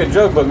feels like a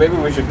joke, but maybe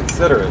we should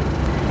consider it.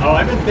 Oh,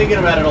 I've been thinking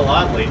about it a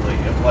lot lately,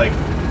 of like,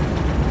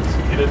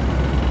 get an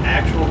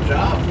actual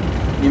job.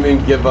 You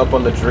mean give up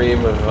on the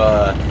dream of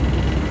a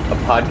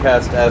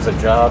podcast as a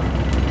job?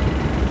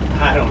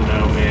 I don't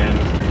know, man.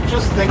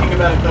 Just thinking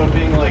about it though,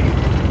 being like,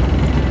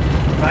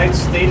 if I'd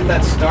stayed at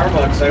that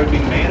Starbucks, I would be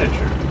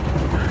manager.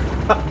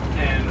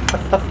 And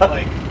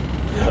like,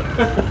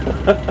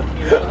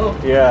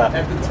 Yeah.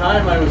 At the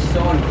time, I was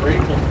so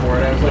ungrateful for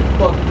it. I was like,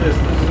 fuck this.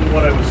 This isn't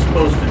what I was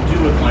supposed to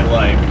do with my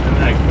life. And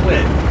then I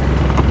quit.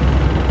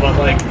 But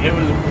like,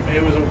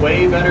 it was a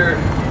way better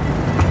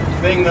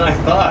thing than I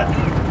thought.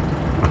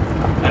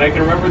 And I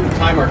can remember at the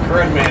time our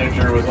current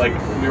manager was like,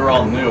 we were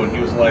all new, and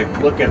he was like,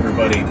 look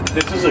everybody,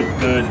 this is a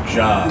good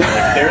job.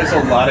 Like, there's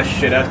a lot of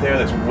shit out there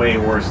that's way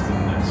worse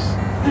than this.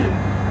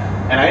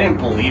 And I didn't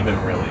believe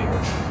him, really.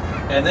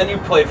 And then you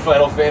played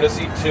Final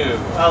Fantasy II.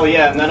 Oh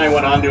yeah, and then I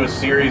went on to a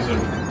series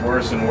of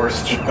worse and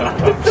worse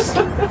jobs.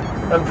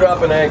 I'm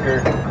dropping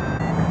anchor.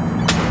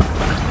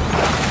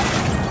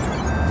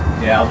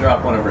 Yeah, I'll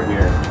drop one over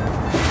here.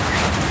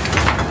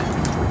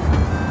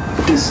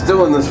 He's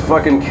still in this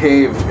fucking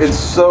cave. It's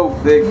so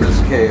big, this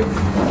cave.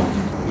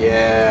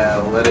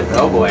 Yeah, let it.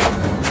 Oh boy.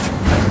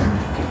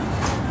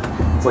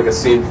 It's like a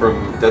scene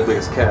from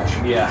Deadliest Catch.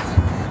 Yeah.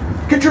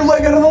 Get your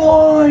leg out of the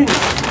line!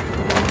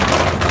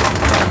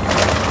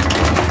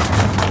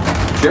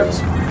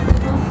 Chips?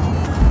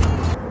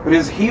 But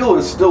his heal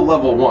is still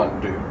level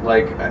 1, dude.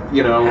 Like,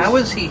 How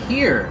is he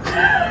here?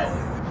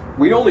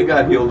 we only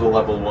got healed to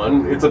level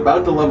 1. It's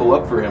about to level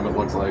up for him, it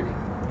looks like.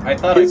 I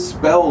thought His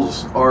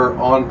spells are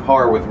on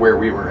par with where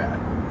we were at.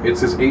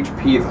 It's his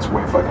HP that's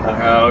way fucking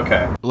high. Oh,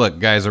 okay. Look,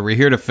 guys, are we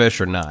here to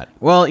fish or not?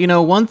 Well,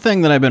 one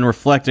thing that I've been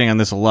reflecting on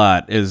this a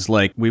lot is,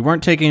 like, we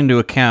weren't taking into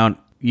account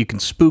you can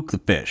spook the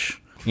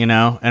fish,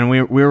 And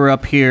we were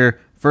up here,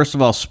 first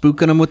of all,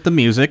 spooking them with the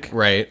music.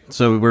 Right.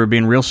 So we were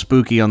being real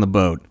spooky on the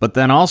boat. But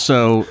then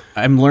also,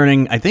 I'm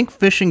learning, I think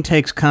fishing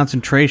takes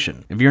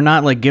concentration. If you're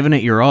not, like, giving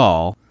it your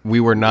all,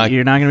 You're not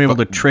going to be able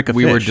to trick a fish.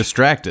 We were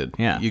distracted.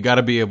 Yeah. You got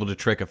to be able to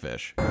trick a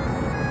fish.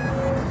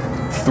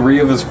 3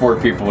 of his 4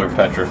 people are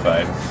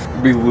petrified.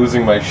 I'd be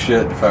losing my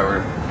shit if I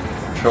were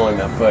controlling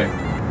that fight.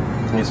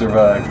 He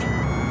survived.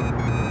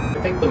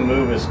 I think the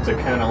move is to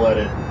kind of let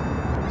it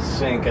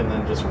sink and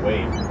then just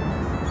wait.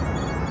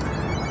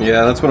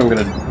 Yeah, that's what I'm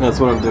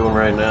doing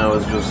right now,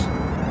 is just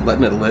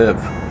letting it live.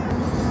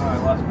 Oh, I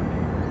lost my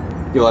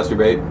bait. You lost your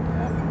bait?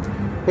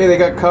 Yeah. Hey, they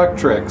got cock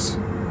tricks.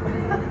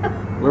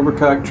 Remember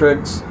cock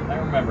tricks? I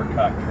remember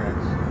cock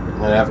tricks.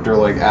 And after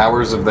like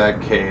hours of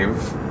that cave,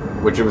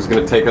 which it was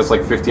going to take us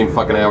like 15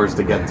 fucking hours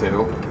to get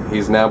to,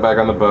 he's now back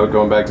on the boat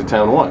going back to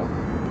Town 1.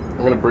 I'm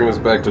going to bring us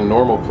back to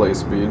normal play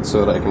speed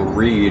so that I can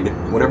read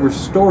whatever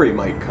story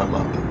might come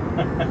up.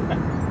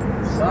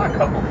 Saw a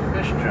couple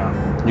fish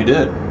jump. You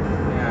did?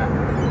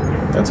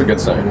 Yeah. That's a good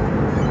sign.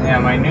 Yeah,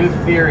 my new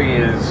theory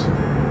is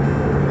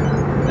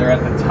they're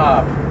at the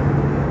top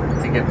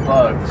to get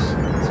bugs,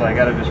 so I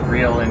gotta just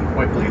reel in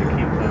quickly to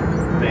keep the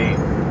bait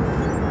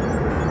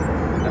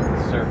at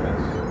the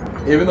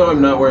surface. Even though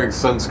I'm not wearing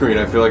sunscreen,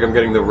 I feel like I'm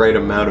getting the right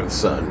amount of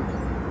sun.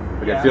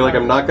 Like, I feel like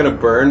I'm not gonna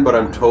burn, but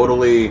I'm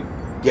totally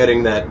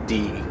getting that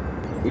D.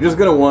 You're just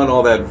gonna want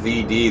all that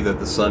VD that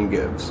the sun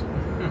gives.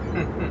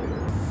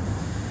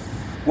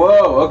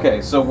 Whoa,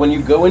 okay, so when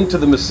you go into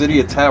the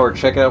Mysidia Tower,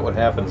 check out what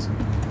happens.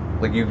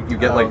 Like, you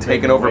get, like,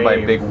 taken over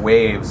by big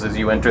waves as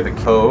you enter the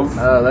cove.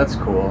 Oh, that's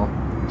cool.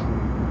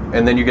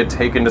 And then you get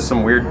taken to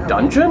some weird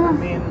dungeon? I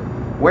mean,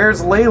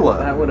 Where's Layla?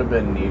 that would have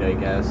been neat, I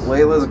guess.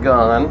 Layla's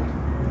gone.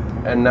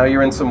 And now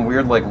you're in some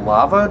weird, like,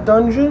 lava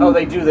dungeon? Oh,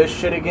 they do this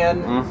shit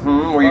again?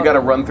 Mm-hmm, where you gotta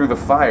run through the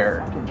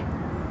fire.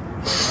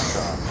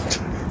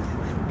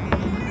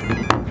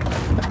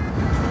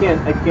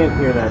 I can't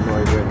hear that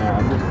noise right now.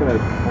 I'm just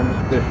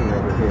fishing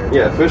over here.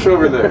 Yeah, fish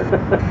over there.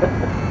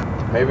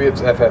 Maybe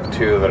it's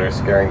FF2 that are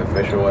scaring the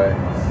fish away.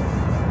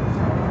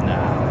 No,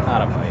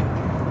 not a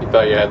bite. You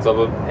thought you had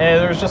something? Hey,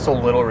 there's just a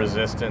little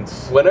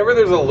resistance. Whenever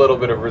there's a little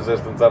bit of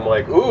resistance, I'm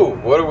like, ooh,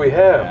 what do we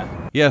have?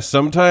 Yeah,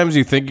 sometimes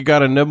you think you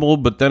got a nibble,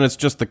 but then it's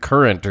just the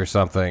current or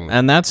something.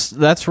 And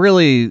that's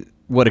really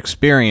what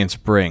experience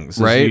brings,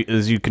 right?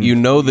 You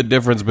know the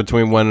difference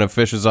between when a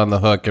fish is on the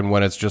hook and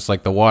when it's just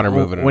like the water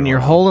moving. When you're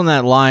holding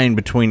that line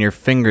between your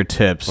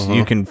fingertips,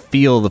 you can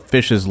feel the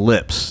fish's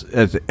lips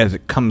as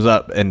it comes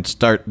up and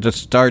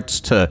starts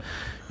to,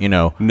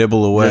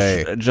 nibble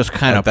away, just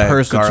kind of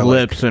purse its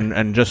lips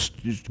and just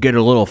get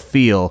a little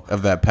feel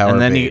of that power.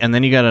 And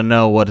then you got to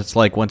know what it's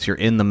like once you're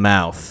in the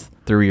mouth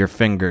through your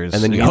fingers,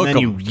 and then you hook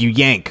them. You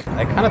yank.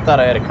 I kind of thought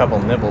I had a couple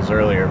nibbles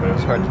earlier, but it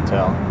was hard to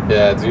tell.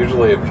 Yeah, it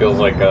feels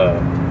like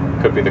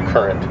could be the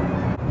current.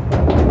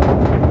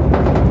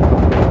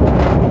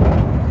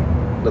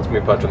 That's me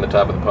punching the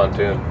top of the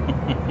pontoon.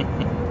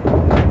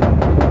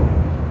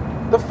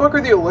 The fuck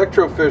are the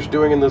electrofish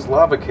doing in this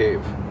lava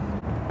cave?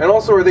 And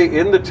also, are they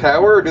in the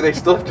tower, or do they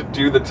still have to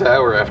do the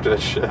tower after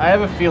this shit? I have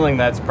a feeling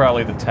that's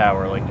probably the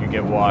tower. Like, you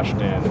get washed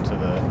into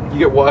the... You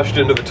get washed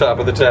into the top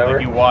of the tower?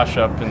 Like you wash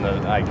up in the...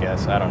 I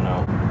guess. I don't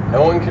know.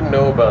 No one can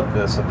know about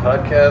this. A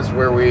podcast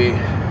where we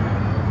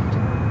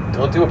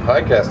don't do a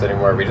podcast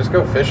anymore. We just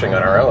go fishing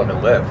on our own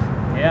and live.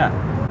 Yeah.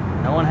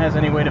 No one has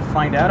any way to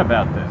find out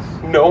about this.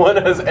 No one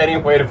has any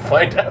way to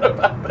find out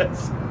about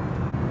this.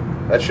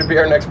 That should be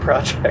our next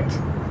project.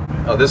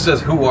 Oh, this says,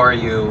 who are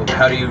you?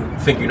 How do you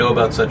think you know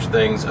about such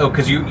things? Oh,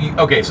 because you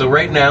okay, so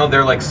right now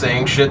they're like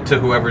saying shit to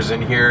whoever's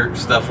in here,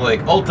 stuff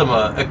like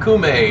Ultima,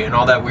 Akume, and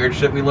all that weird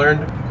shit we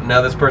learned.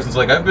 Now this person's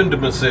like, I've been to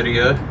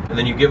Mysidia, and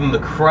then you give them the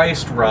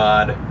Christ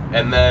rod,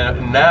 and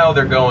then now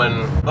they're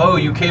going, oh,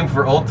 you came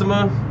for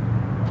Ultima?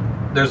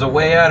 There's a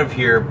way out of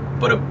here,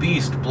 but a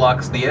beast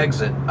blocks the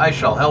exit. I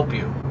shall help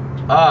you.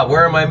 Ah,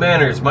 where are my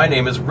manners? My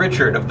name is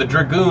Richard of the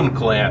Dragoon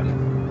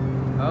clan.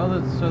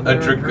 Oh, so a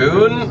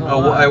dragoon?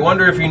 Oh, I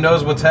wonder if he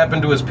knows what's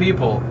happened to his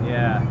people.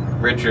 Yeah.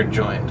 Richard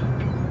joined.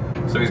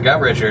 So he's got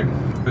Richard,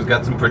 who's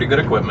got some pretty good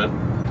equipment.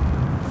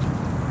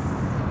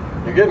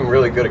 You're getting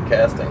really good at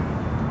casting.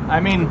 I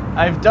mean,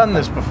 I've done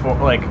this before.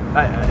 Like,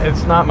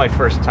 it's not my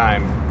first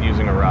time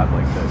using a rod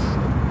like this.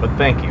 But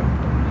thank you.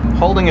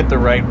 Holding it the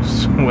right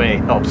way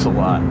helps a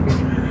lot.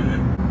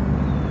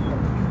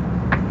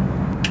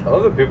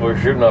 Other people are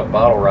shooting off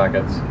bottle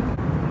rockets.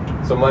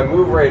 So my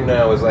move right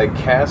now is I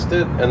cast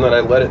it, and then I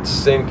let it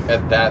sink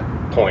at that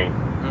point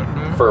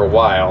for a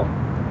while.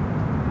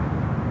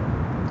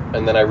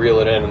 And then I reel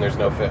it in, and there's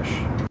no fish.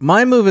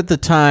 My move at the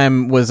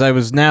time was I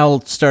was now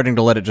starting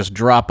to let it just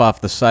drop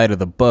off the side of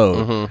the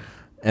boat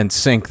and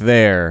sink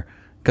there,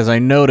 because I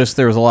noticed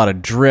there was a lot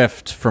of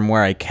drift from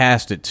where I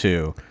cast it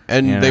to.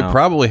 And they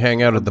probably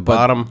hang out at the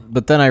bottom.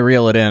 But then I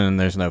reel it in, and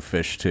there's no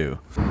fish, too.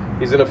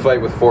 He's in a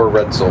fight with 4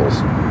 red souls.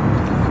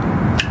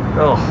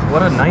 Oh,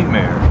 what a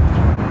nightmare.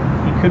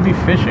 He could be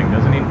fishing,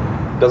 doesn't he?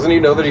 Doesn't he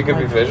know that he could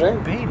be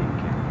fishing? Bait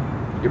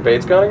again. Your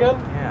bait's gone again?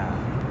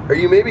 Yeah. Are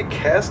you maybe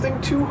casting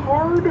too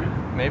hard?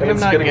 Maybe and I'm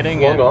not getting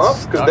flung it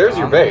off? Because there's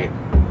your bait.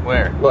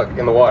 Where? Look,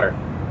 in the water.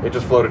 It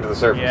just floated to the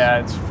surface. Yeah,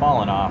 it's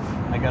fallen off.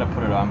 I gotta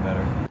put it on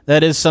better.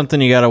 That is something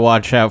you gotta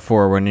watch out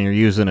for when you're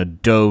using a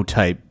dough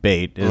type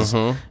bait. Is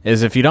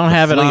if you don't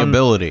have it on,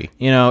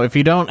 if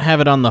you don't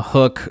have it on the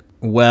hook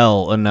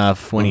well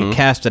enough, when you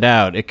cast it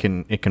out, it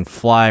can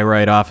fly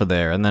right off of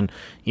there, and then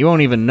you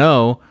won't even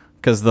know,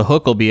 because the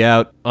hook will be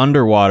out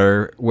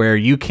underwater where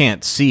you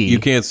can't see. You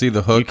can't see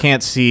the hook. You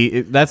can't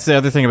see. That's the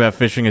other thing about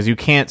fishing, is you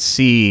can't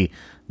see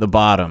the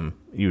bottom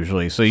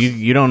usually, so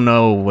you don't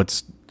know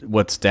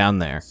what's down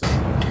there.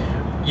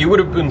 You would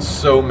have been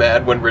so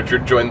mad when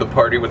Richard joined the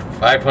party with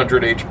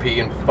 500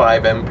 HP and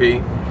 5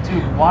 MP.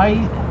 Dude, why?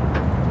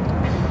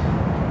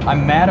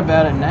 I'm mad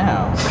about it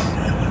now.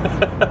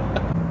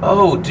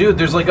 Oh, dude,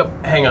 there's like a...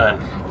 Hang on.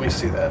 Let me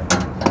see that.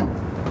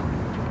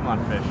 Come on,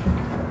 fish.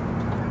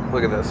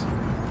 Look at this.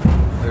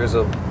 There's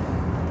a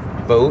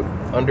boat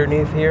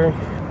underneath here,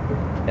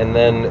 and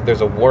then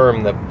there's a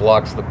worm that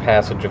blocks the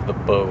passage of the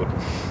boat.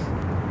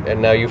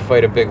 And now you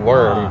fight a big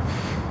worm.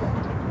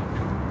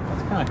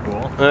 That's kind of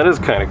cool. That is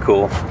kind of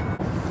cool.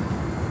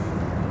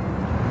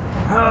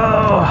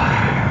 Oh.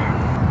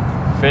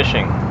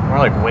 Fishing. More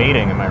like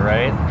waiting, am I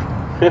right?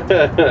 It's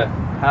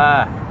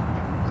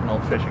an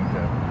old fishing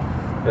joke.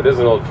 It is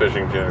an old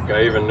fishing joke.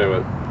 I even knew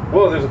it.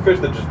 Whoa, there's a fish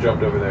that just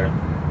jumped over there.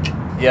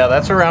 Yeah,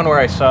 that's around where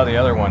I saw the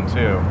other one,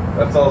 too.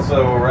 That's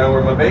also around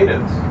where my bait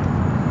is.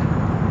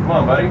 Come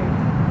on, buddy.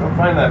 Go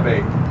find that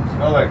bait.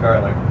 Smell that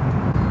garlic.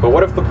 But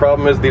what if the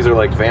problem is these are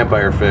like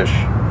vampire fish?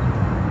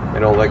 They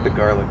don't like the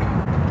garlic.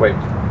 Wait,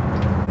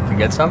 You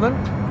get something?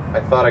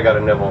 I thought I got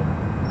a nibble,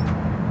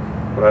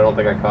 but I don't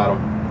think I caught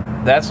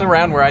him. That's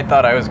around where I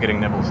thought I was getting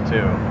nibbles,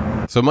 too.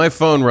 So my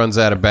phone runs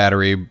out of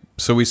battery,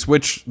 so we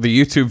switch the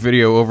YouTube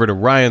video over to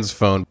Ryan's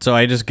phone. So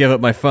I just give up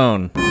my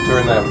phone.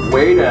 Turn that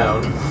way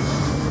down.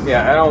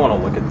 Yeah, I don't want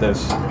to look at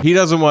this. He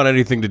doesn't want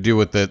anything to do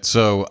with it,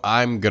 so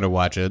I'm gonna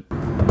watch it.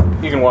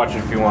 You can watch it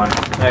if you want.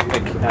 I'm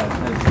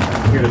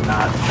here to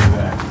not do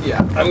that.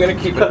 Yeah, I'm gonna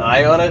keep an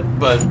eye on it,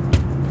 but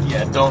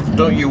yeah,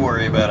 don't you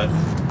worry about it.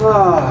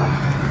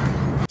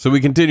 So we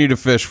continue to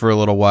fish for a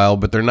little while,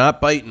 but they're not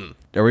biting.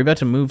 Are we about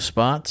to move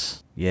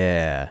spots?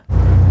 Yeah.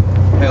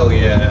 Hell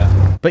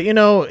yeah. But you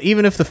know,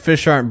 even if the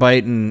fish aren't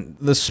biting,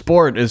 the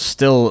sport is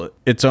still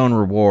its own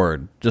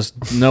reward.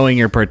 Just knowing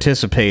you're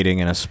participating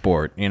in a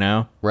sport, you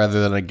know?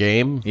 Rather than a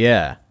game?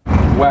 Yeah.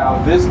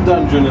 Wow, this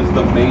dungeon is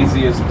the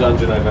maziest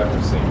dungeon I've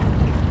ever seen.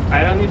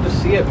 I don't need to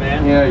see it,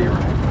 man. Yeah, you're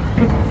right.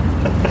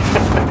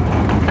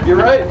 You're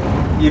right.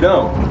 You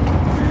don't.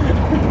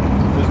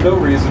 There's no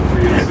reason for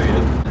you to see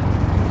it.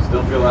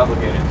 Still feel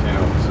obligated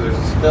to. So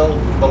there's still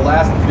the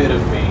last bit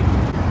of me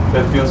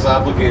that feels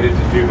obligated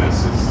to do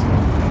this is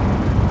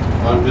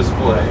on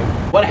display.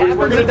 What We're happens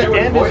gonna at the do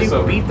it end is you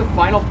voiceover. beat the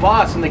final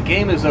boss and the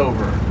game is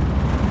over.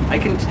 I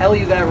can tell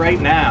you that right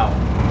now.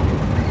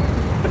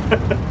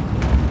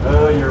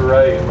 Oh, you're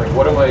right. Like,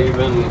 what am I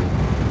even...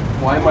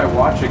 Why am I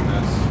watching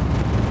this?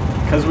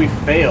 Because we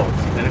failed,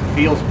 and it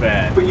feels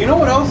bad. But you know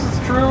what else is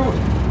true?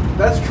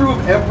 That's true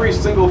of every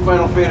single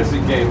Final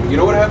Fantasy game. You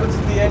know what happens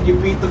at the end? You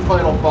beat the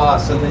final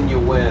boss and then you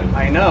win.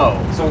 I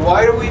know. So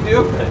why do we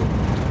do it?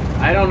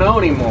 I don't know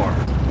anymore.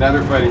 Now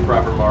they're fighting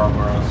proper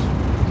Moroboros.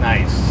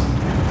 Nice.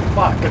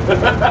 Fuck.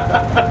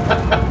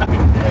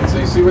 Right, so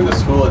you see where the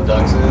School of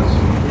Ducks is?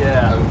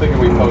 Yeah. I'm thinking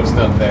we post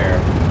up there.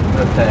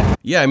 Okay.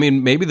 Yeah, I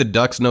mean, maybe the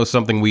ducks know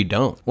something we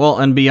don't. Well,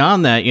 and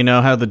beyond that, you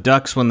know how the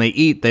ducks, when they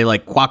eat, they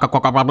like quack, quack,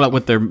 quack, quack, quack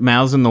with their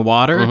mouths in the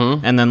water,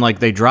 and then like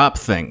they drop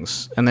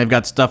things, and they've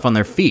got stuff on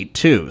their feet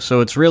too.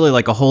 So it's really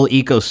like a whole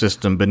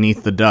ecosystem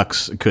beneath the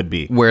ducks could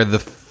be, Where the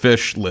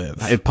fish live.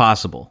 if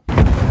possible.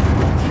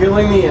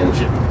 Killing the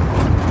engine.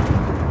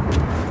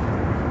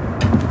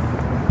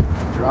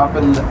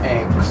 Dropping the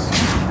eggs.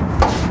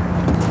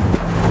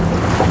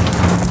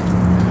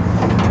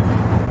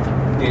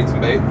 Need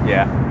some bait?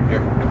 Yeah.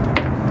 Here.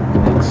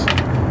 Thanks.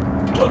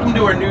 Welcome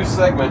to our new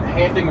segment,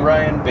 Handing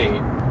Ryan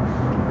Bait.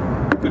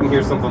 Couldn't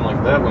hear something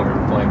like that when we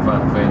were playing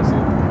Final Fantasy.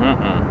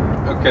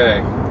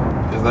 Okay.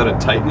 Is that a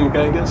Titan,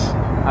 I guess?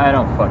 I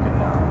don't fucking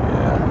know.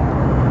 Yeah.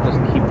 Just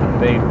keep the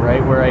bait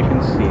right where I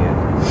can see it.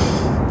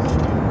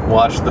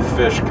 Watch the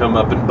fish come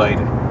up and bite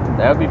it.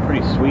 That would be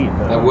pretty sweet,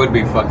 though. That would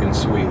be fucking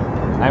sweet.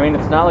 I mean,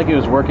 it's not like it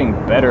was working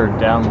better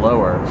down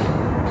lower,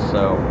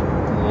 so...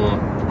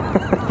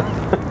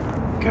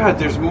 God,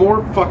 there's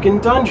more fucking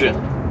dungeon.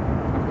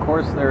 Of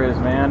course there is,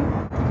 man.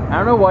 I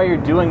don't know why you're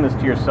doing this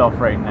to yourself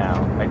right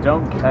now. I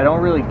don't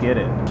really get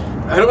it.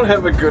 I don't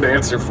have a good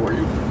answer for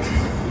you.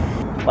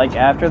 Like,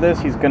 after this,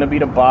 he's gonna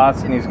beat a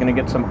boss, and he's gonna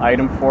get some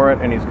item for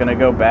it, and he's gonna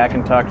go back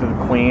and talk to the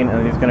queen, and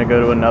then he's gonna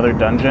go to another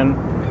dungeon,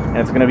 and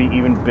it's gonna be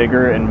even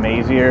bigger and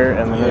mazier,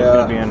 and then there's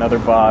gonna be another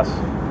boss.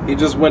 He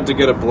just went to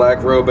get a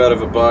black robe out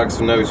of a box,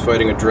 and now he's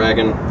fighting a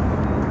dragon.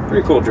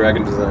 Pretty cool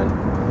dragon design.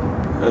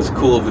 Not as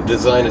cool of a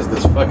design as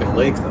this fucking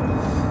lake, though.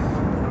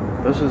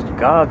 This is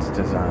God's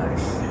design.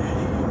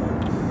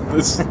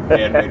 This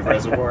handmade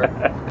reservoir.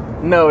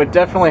 No, it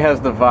definitely has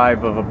the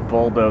vibe of a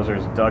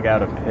bulldozer's dug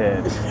out a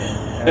pit.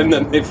 And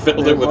then they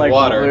filled it with like,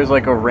 water. There's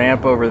like a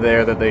ramp over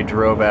there that they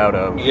drove out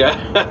of. Yeah.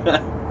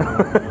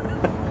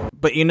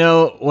 But you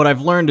know, what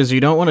I've learned is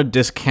you don't want to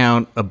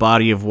discount a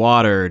body of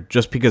water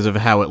just because of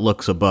how it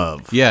looks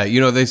above. Yeah,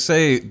 you know, they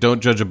say don't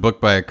judge a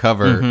book by a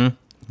cover.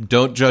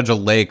 Don't judge a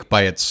lake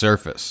by its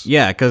surface.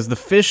 Yeah, because the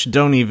fish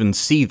don't even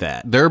see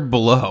that. They're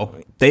below.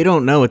 They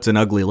don't know it's an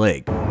ugly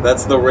lake.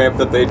 That's the ramp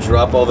that they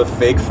drop all the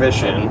fake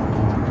fish in.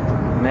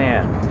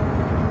 Man,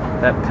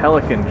 that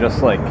pelican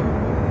just like...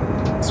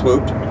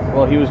 Swooped.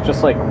 Well, he was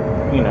just like,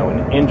 you know,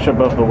 an inch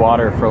above the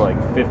water for like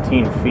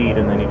 15 feet,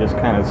 and then he just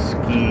kind of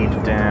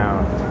skied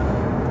down.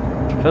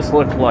 Just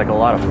looked like a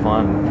lot of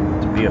fun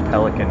to be a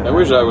pelican. I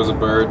wish I was a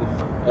bird.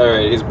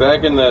 Alright, he's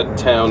back in that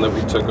town that we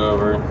took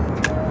over.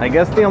 I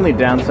guess the only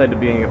downside to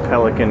being a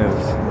pelican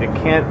is it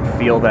can't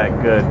feel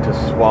that good to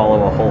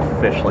swallow a whole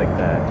fish like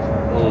that.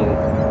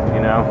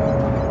 You know?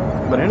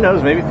 But who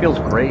knows, maybe it feels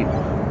great.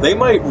 They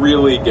might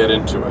really get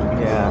into it.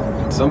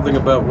 Yeah. Something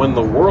about when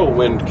the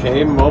whirlwind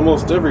came,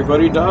 almost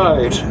everybody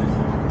died.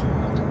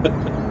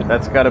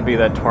 That's gotta be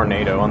that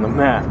tornado on the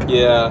map.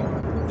 Yeah.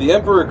 The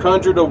Emperor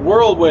conjured a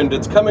whirlwind.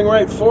 It's coming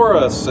right for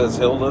us, says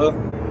Hilda.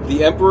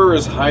 The Emperor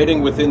is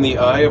hiding within the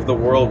eye of the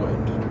whirlwind.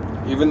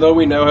 Even though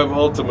we now have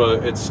Ultima,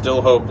 it's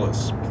still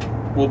hopeless.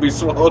 We'll be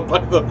swallowed by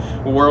the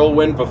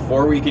whirlwind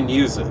before we can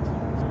use it.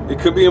 It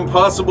could be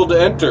impossible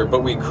to enter,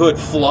 but we could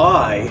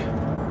fly.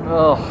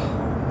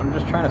 Ugh. I'm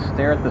just trying to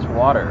stare at this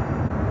water.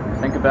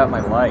 Think about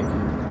my life.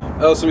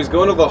 Oh, so he's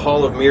going to the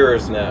Hall of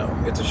Mirrors now.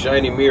 It's a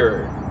shiny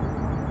mirror.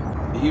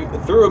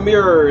 Through a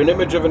mirror, an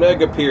image of an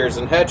egg appears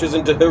and hatches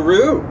into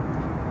Haru.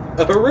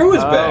 A Haru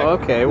is back. Oh,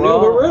 okay. New Well,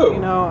 Haru. you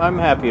know, I'm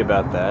happy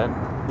about that.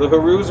 The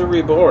Harus are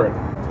reborn.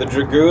 The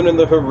Dragoon and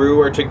the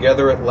Haru are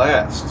together at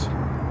last.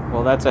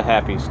 Well, that's a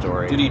happy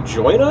story. Did he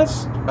join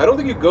us? I don't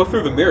think you go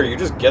through the mirror, you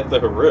just get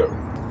the Haru.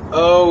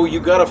 Oh, you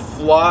gotta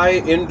fly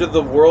into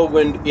the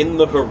whirlwind in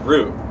the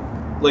Haru.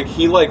 Like,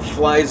 he,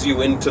 flies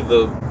you into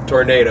the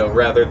tornado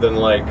rather than,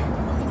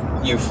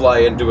 you fly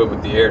into it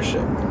with the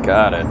airship.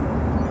 Got it.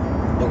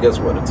 And guess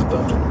what? It's a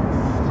dungeon.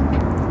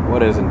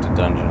 What isn't a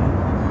dungeon?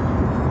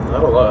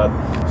 Not a lot.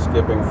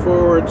 Skipping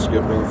forward,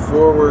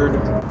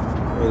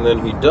 and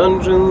then he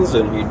dungeons,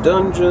 and he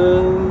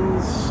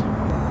dungeons.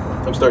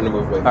 I'm starting to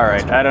move away.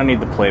 Alright, I don't need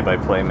the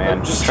play-by-play, man.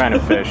 I'm just trying to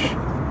fish.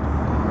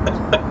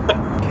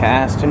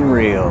 Cast and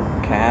reel,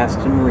 cast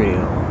and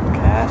reel,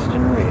 cast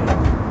and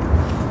reel.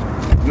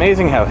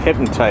 Amazing how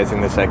hypnotizing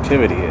this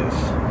activity is.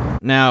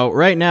 Now,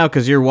 right now,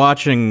 because you're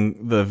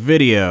watching the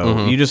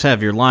video, you just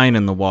have your line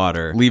in the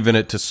water. Leaving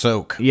it to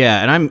soak.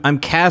 Yeah, and I'm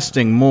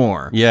casting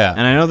more. Yeah.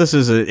 And I know this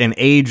is an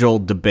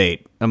age-old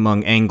debate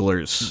among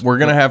anglers. We're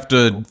going to have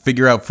to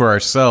figure out for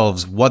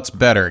ourselves what's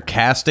better,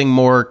 casting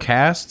more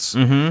casts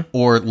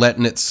or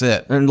letting it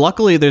sit. And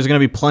luckily, there's going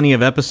to be plenty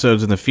of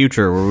episodes in the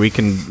future where we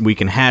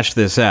can hash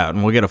this out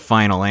and we'll get a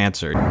final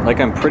answer.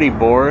 I'm pretty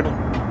bored,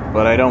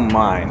 but I don't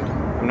mind.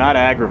 I'm not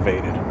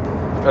aggravated.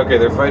 Okay,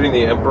 they're fighting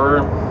the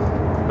Emperor,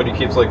 but he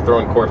keeps,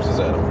 throwing corpses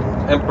at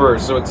him. Emperor,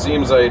 so it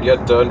seems I had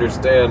yet to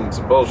understand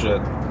some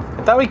bullshit.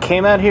 I thought we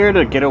came out here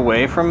to get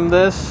away from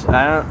this.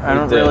 I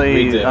don't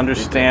really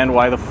understand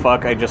why the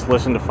fuck I just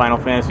listened to Final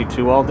Fantasy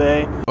II all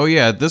day. Oh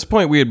yeah, at this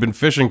point we had been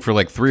fishing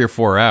for 3 or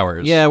 4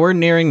 hours. Yeah, we're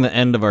nearing the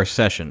end of our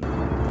session.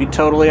 Be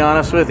totally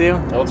honest with you.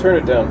 I'll turn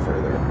it down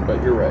further,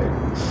 but you're right.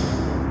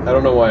 I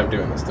don't know why I'm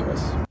doing this to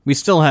us. We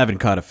still haven't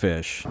caught a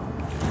fish.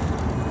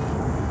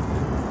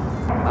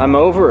 I'm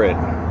over it.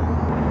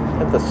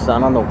 Get the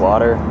sun on the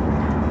water.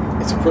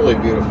 It's really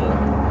beautiful.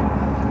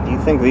 Do you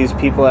think these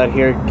people out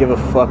here give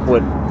a fuck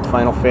what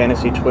Final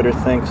Fantasy Twitter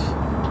thinks?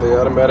 They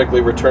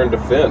automatically return to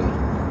Finn.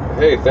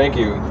 Hey, thank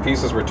you.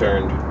 Peace is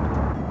returned.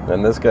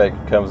 And this guy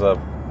comes up.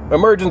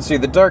 Emergency!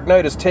 The Dark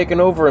Knight has taken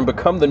over and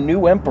become the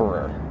new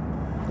Emperor.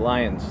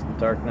 Lions, the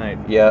Dark Knight.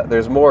 Yeah,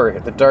 there's more.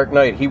 The Dark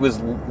Knight. He was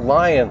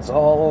Lions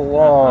all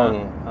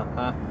along.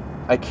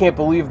 I can't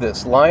believe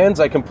this. Lions?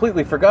 I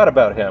completely forgot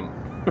about him.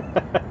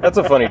 That's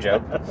a funny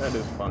joke. That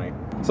is funny.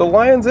 So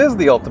Lions is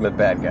the ultimate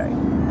bad guy.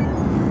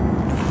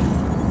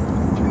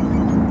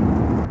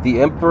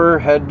 The Emperor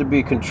had to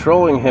be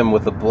controlling him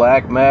with the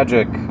black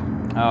magic.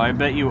 Oh, I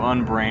bet you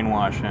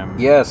unbrainwash him.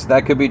 Yes,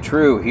 that could be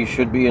true. He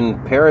should be in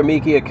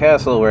Paramikia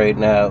Castle right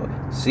now.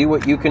 See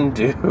what you can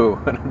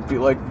do. And I'd be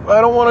like,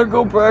 I don't want to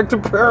go back to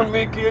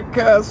Paramikia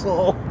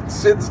Castle.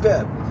 Sid's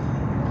dead.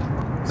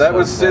 That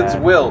was Sid's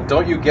will.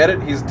 Don't you get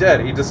it? He's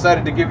dead. He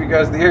decided to give you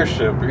guys the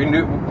airship. He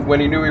knew when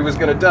he knew he was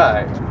going to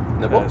die.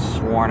 Nibble? I could have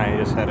sworn I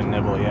just had a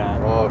nibble, yeah.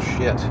 Oh,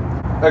 shit.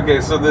 Okay,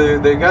 so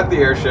they got the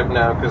airship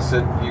now, because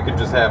you can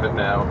just have it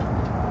now.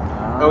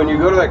 Oh, and you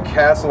go to that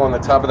castle on the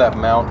top of that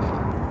mountain.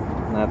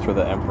 That's where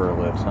the Emperor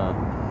lives, huh?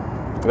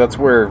 That's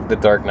where the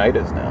Dark Knight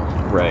is now.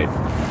 Right.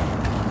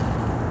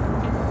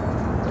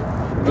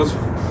 Just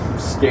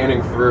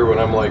scanning through, and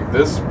I'm like,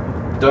 this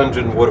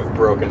dungeon would have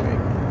broken me.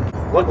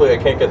 Luckily, I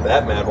can't get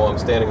that mad while I'm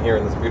standing here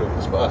in this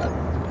beautiful spot.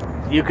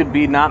 You could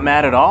be not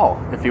mad at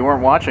all if you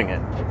weren't watching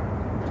it.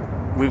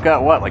 We've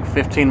got,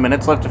 15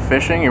 minutes left of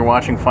fishing? You're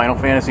watching Final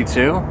Fantasy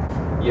II?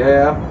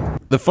 Yeah.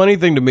 The funny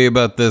thing to me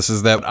about this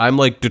is that I'm,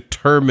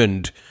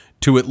 determined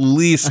to at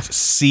least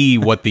see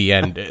what the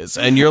end is.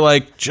 And you're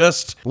like,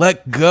 just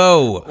let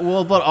go.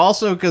 Well, but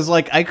also because,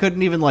 I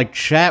couldn't even,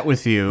 chat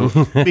with you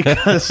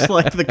because,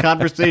 the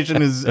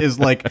conversation is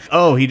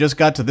oh, he just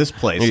got to this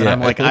place. And I'm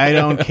like, I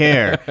don't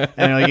care.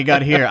 And, you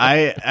got here.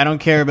 I don't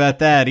care about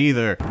that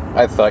either.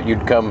 I thought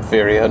you'd come,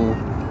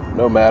 Firion.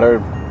 No matter,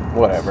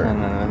 whatever.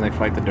 And then they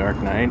fight the Dark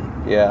Knight.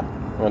 Yeah,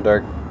 the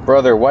Dark...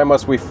 Brother, why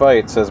must we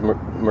fight, says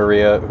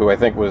Maria, who I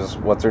think was...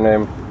 What's her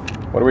name?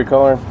 What do we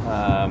call her?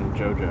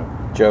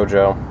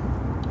 Jojo.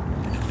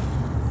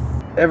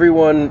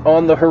 Everyone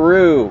on the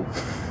Haru.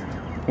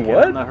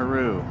 What? On the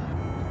Haru.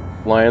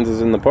 Lions is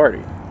in the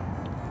party.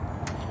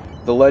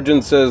 The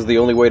legend says the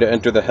only way to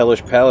enter the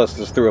Hellish Palace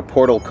is through a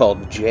portal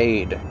called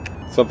Jade.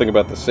 Something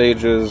about the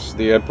sages.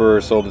 The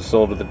Emperor sold his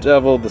soul to the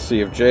devil. The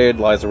Sea of Jade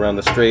lies around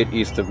the strait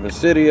east of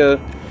Mysidia.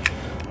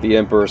 The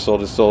Emperor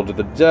sold his soul to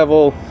the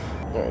devil.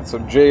 Alright, so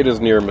Jade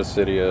is near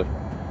Mysidia.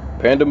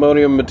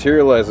 Pandemonium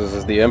materializes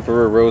as the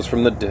Emperor rose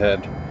from the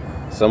dead.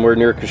 Somewhere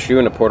near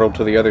Kashun, a portal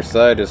to the other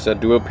side is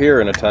said to appear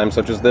in a time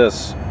such as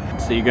this.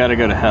 So you gotta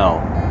go to hell.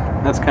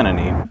 That's kind of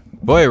neat.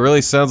 Boy, it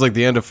really sounds like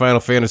the end of Final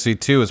Fantasy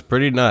II is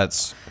pretty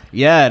nuts.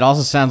 Yeah, it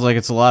also sounds like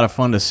it's a lot of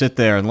fun to sit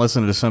there and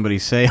listen to somebody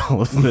say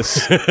all of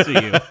this to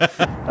you.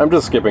 I'm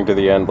just skipping to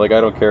the end. I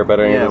don't care about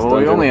any of this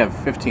dungeon. We only have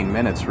 15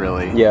 minutes,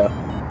 really. Yeah.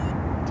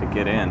 To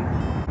get in.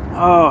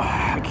 Oh,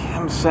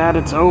 I'm sad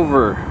it's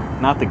over.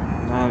 Not the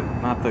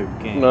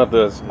game. Not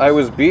this. I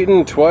was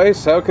beaten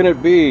twice. How can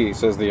it be?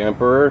 Says the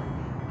Emperor.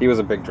 He was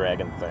a big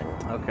dragon thing.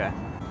 Okay.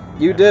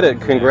 You did it.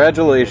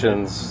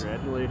 Congratulations.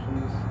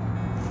 Congratulations.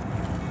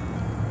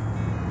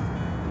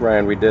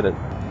 Ryan, we did it.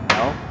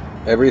 Well,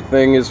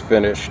 Everything is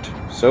finished.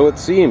 So it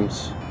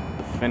seems.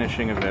 the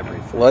finishing of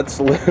everything. Let's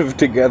live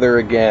together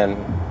again.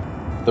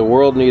 The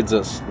world needs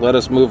us. Let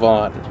us move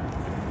on.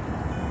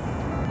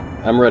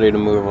 I'm ready to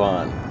move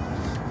on.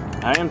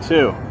 I am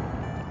too.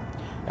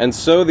 And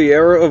so the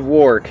era of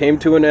war came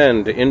to an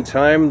end. In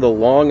time, the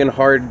long and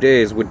hard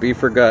days would be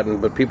forgotten,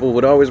 but people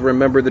would always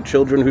remember the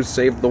children who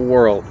saved the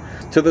world.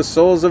 To the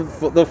souls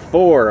of the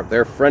four,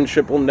 their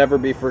friendship will never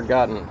be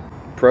forgotten.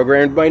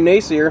 Programmed by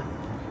Nasir.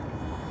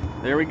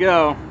 There we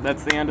go.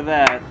 That's the end of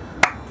that.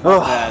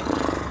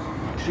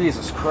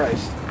 Jesus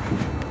Christ.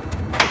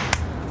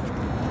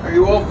 Are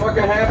you all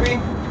fucking happy?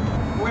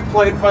 We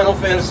played Final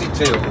Fantasy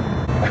II.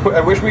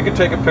 I wish we could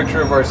take a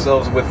picture of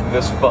ourselves with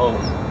this phone.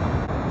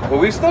 Well,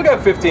 we've still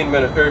got 15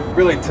 minutes, or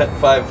really 5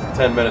 to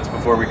 10 minutes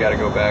before we gotta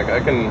go back.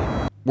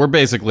 We're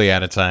basically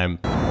out of time.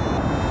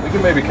 We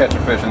can maybe catch a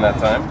fish in that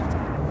time.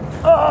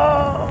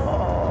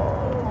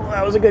 Oh,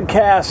 that was a good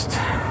cast.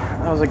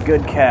 That was a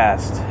good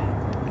cast.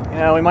 You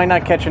know, we might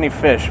not catch any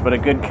fish, but a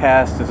good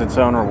cast is its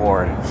own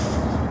reward.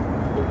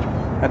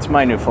 That's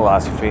my new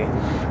philosophy.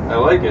 I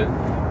like it.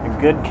 A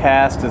good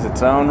cast is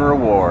its own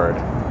reward,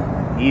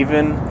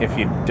 even if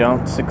you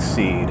don't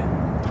succeed.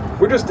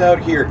 We're just out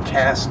here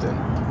casting.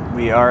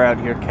 We are out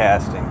here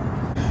casting.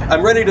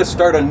 I'm ready to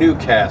start a new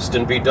cast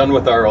and be done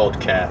with our old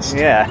cast.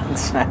 Yeah,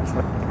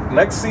 exactly.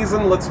 Next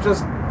season, let's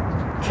just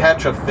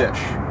catch a fish.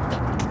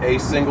 A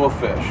single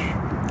fish.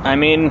 I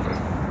mean,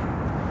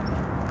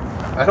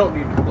 I don't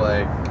need to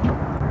play.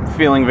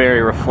 feeling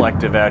very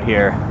reflective out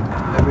here.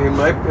 I mean,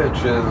 my pitch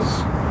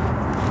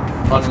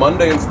is on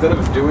Monday, instead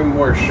of doing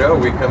more show,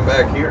 we come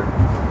back here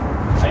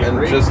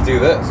and just do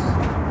this.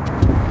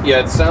 Yeah,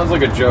 it sounds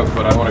like a joke,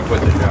 but I want to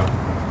quit the show.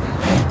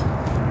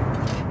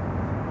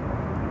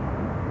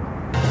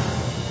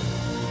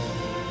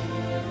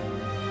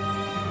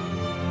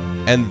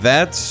 And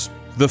that's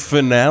the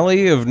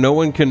finale of No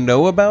One Can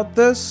Know About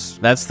This?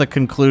 That's the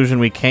conclusion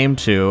we came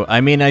to.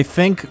 I mean, I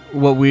think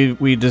what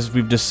we've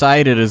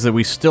decided is that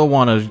we still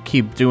want to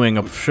keep doing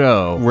a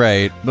show,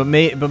 Right. but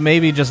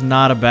maybe just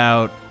not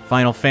about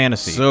Final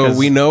Fantasy. So 'cause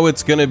we know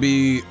it's going to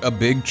be a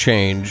big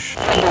change.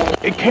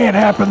 It can't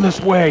happen this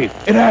way.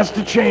 It has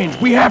to change.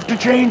 We have to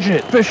change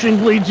it.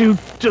 Fishing leads you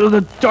to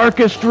the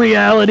darkest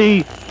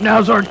reality.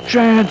 Now's our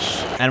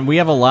chance. and we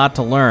have a lot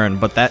to learn.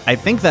 But I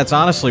think that's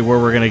honestly where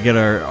we're going to get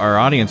our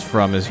audience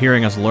from, is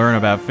hearing us learn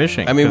about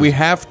fishing. I mean, 'cause we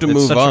have to it's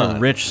move such on. A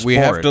rich sport. We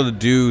have to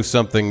do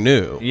something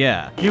new.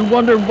 Yeah. You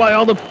wonder why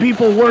all the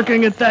people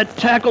working at that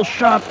tackle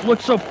shop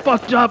look so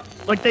fucked up,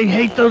 like they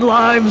hate their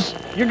lives?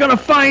 You're gonna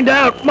find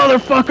out,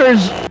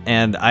 motherfuckers!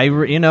 And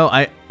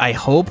I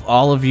hope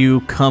all of you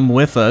come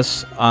with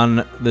us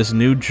on this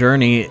new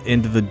journey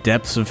into the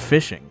depths of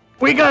fishing.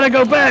 We gotta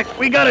go back.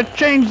 We gotta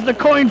change the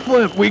coin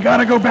flip. We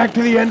gotta go back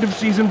to the end of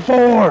season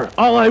 4.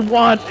 All I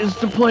want is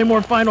to play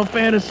more Final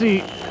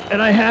Fantasy,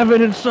 and I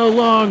haven't in so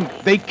long.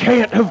 They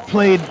can't have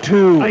played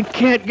 2. I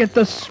can't get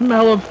the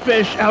smell of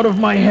fish out of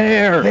my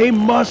hair. They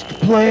must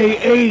play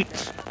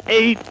 8.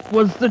 8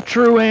 was the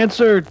true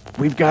answer.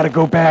 We've gotta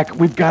go back.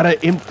 We've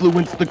gotta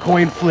influence the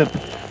coin flip.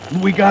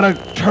 We gotta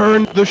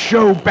turn the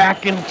show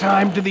back in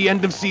time to the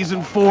end of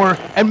season 4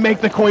 and make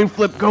the coin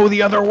flip go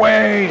the other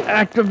way.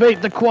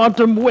 Activate the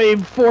quantum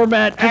wave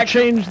format to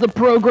change the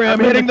program.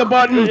 I'm hitting the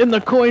button in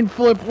the coin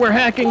flip. We're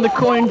hacking the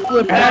coin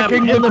flip.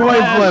 Hacking the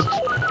coin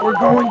flips. We're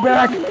going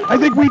back. I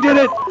think we did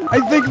it.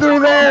 I think they're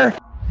there.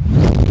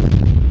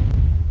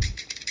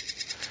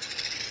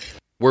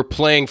 We're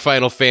playing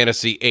Final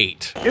Fantasy VIII.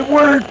 It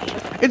worked.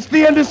 It's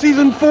the end of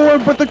season 4,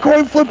 but the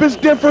coin flip is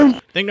different. I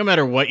think no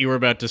matter what you were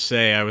about to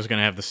say, I was going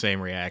to have the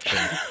same reaction.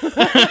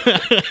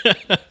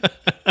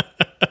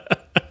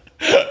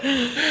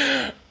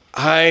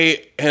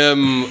 I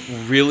am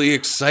really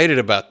excited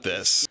about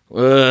this.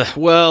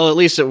 Well, at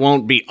least it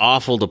won't be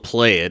awful to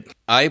play it.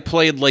 I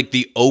played like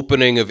the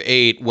opening of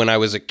 8 when I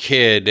was a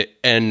kid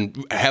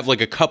and have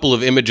like a couple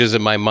of images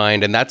in my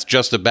mind, and that's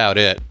just about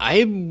it.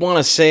 I want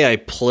to say I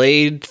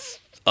played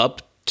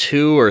up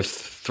to or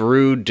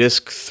through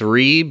disc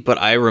 3,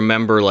 but I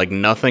remember like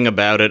nothing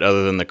about it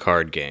other than the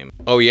card game.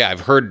 Oh yeah,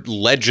 I've heard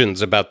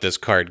legends about this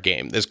card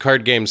game. This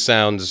card game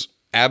sounds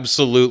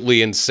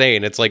absolutely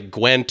insane. It's like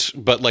Gwent,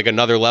 but like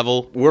another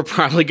level. We're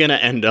probably going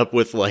to end up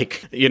with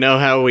like, you know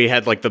how we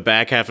had like the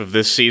back half of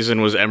this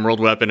season was Emerald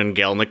Weapon and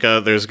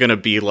Gelnica? There's going to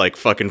be like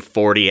fucking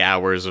 40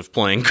 hours of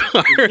playing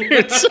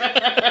cards.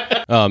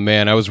 Oh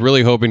man, I was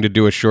really hoping to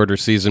do a shorter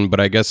season, but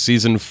I guess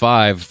season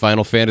 5,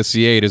 Final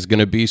Fantasy VIII, is going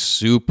to be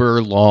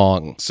super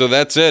long. So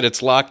that's it.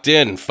 It's locked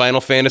in.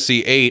 Final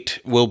Fantasy VIII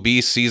will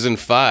be season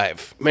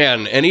 5.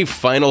 Man, any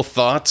final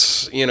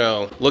thoughts,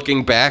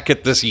 looking back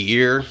at this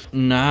year?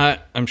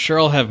 I'm sure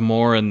I'll have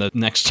more in the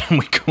next time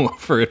we go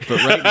over it,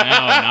 but right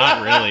now,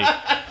 not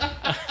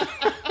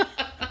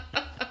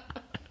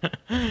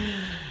really.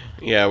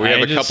 Yeah, we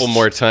have a couple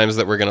more times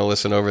that we're going to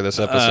listen over this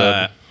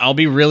episode. I'll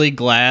be really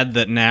glad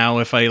that now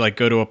if I like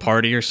go to a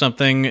party or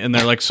something and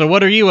they're like, so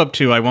what are you up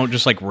to? I won't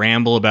just like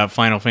ramble about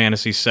Final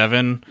Fantasy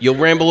VII. You'll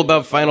ramble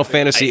about Final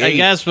Fantasy VIII. I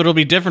guess, but it'll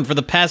be different. For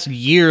the past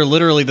year,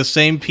 literally the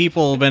same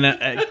people have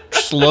been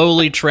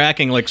slowly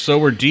tracking, like, so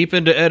we're deep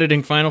into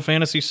editing Final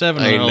Fantasy VII. And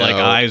I know. like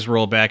eyes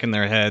roll back in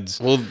their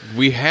heads. Well,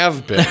 we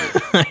have been.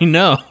 I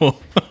know.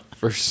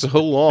 For so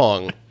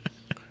long.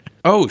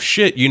 Oh,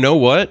 shit, you know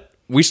what?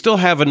 We still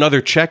have another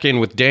check-in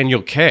with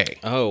Daniel K.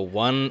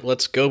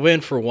 Let's go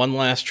in for one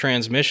last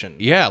transmission.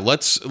 Yeah,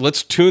 let's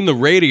tune the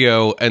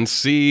radio and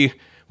see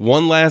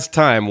one last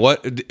time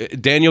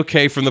what Daniel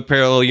K from the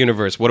Parallel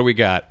Universe. What do we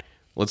got?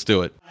 Let's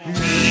do it.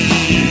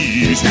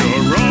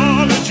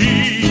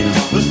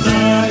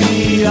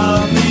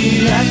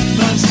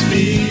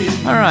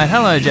 All right,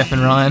 hello Jeff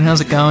and Ryan.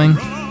 How's it going?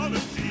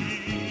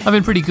 I've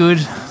been pretty good.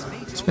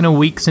 It's been a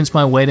week since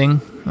my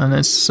wedding, and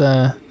it's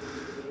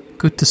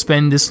good to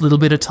spend this little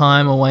bit of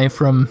time away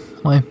from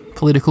my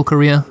political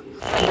career.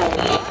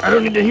 I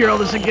don't need to hear all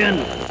this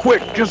again.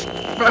 Quick, just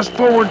fast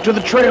forward to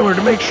the trailer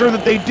to make sure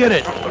that they did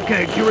it.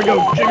 Okay, here we go.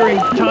 Jiggering,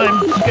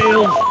 time,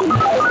 scales,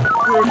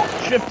 we're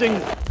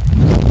shifting.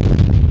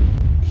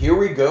 Here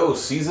we go,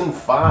 Season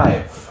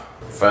 5.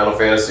 Final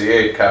Fantasy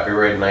VIII,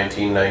 copyright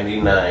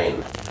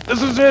 1999.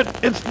 This is it.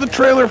 It's the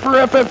trailer for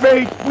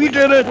FF8. We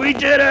did it. We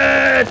did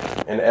it.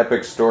 An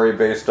epic story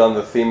based on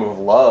the theme of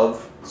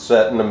love,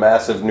 set in a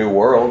massive new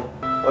world.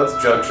 Let's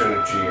junction to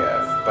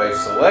GF. By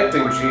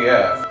selecting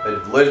GF, a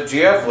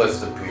GF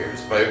list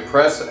appears. By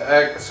press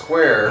X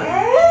square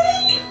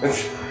to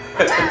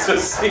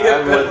see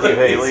I'm with you,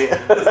 Haley.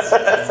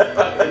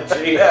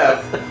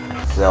 GF.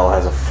 Zell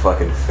has a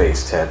fucking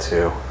face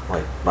tattoo,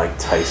 like Mike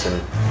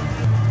Tyson.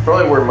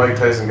 Probably where Mike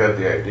Tyson got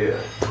the idea.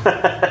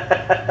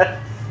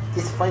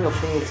 This Final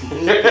Fantasy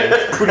VIII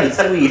is pretty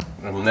sweet.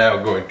 I'm now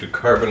going to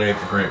carbonate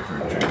the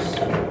grapefruit juice.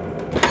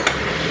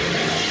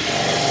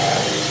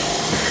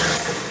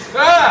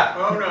 Ah!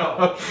 Oh no.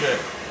 Oh shit.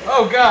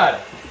 Oh god.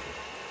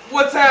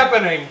 What's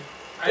happening?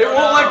 It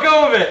won't let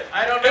go of it.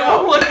 I don't It know.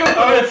 won't let go of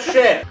Oh it.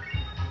 shit.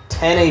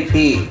 10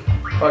 AP.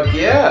 Fuck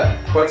yeah.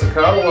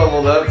 Quetzalcoatl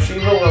leveled up,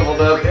 Shiva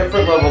leveled up,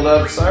 Ifrit leveled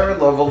up, Siren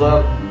leveled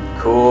up.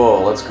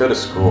 Cool, let's go to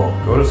school.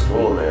 Go to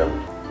school, man.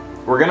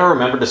 We're gonna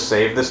remember to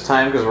save this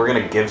time because we're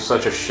gonna give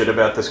such a shit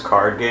about this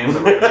card game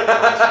that we're gonna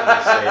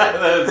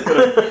constantly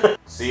save it.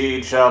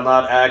 Seed shall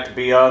not act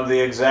beyond the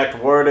exact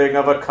wording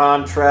of a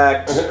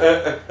contract.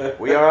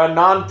 We are a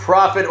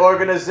non-profit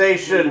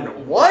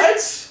organization.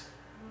 What?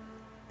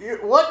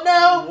 What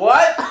now?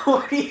 What?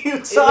 What are you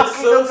In talking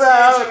association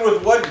about?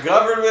 with what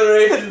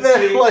government agency?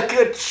 They're like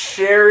a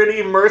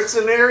charity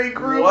mercenary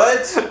group?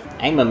 What?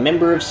 I'm a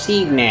member of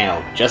Seed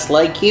now, just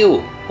like you.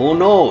 Who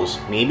knows?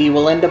 Maybe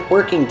we'll end up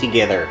working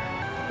together.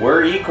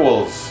 We're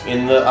equals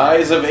in the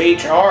eyes of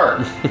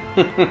HR.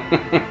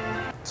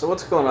 So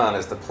what's going on?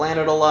 Is the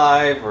planet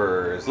alive,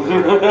 or is there...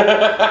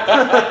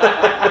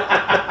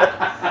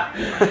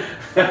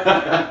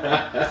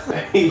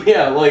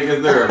 Yeah, like,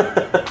 is there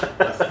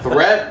a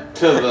threat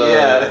to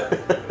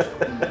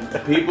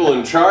the people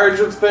in charge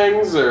of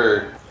things,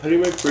 or... How do you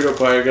make Frito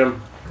pie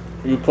again?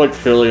 You put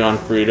chili on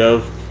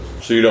Fritos?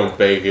 So you don't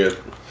bake it.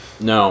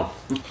 No.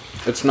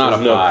 It's not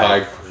There's a no pie.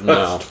 pie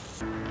No.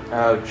 crust.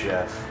 Oh,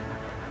 Jeff.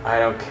 I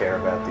don't care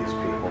about these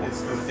people. It's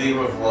the theme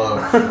of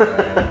love.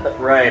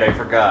 Ryan. Right, I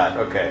forgot.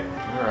 Okay.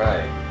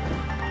 Alright.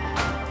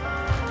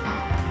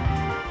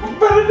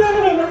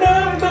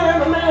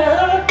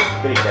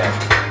 Kitty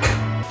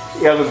cat.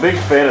 Yeah, I'm a big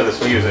fan of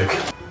this music.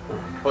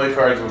 Play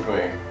cards with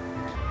me.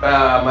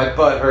 Ah, my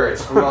butt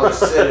hurts from all the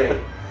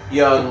sitting.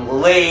 Young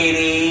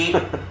lady.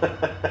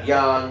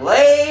 Young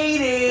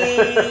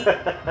lady.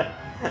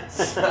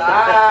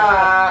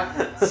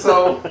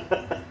 So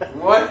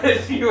what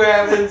did you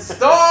have in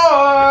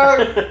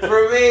store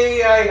for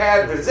me? I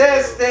had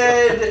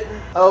resisted.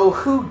 Oh,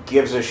 who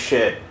gives a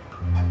shit?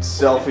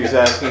 Selfie's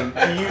asking,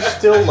 do you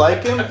still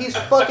like him? He's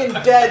fucking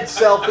dead,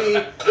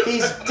 Selfie.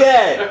 He's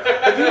dead.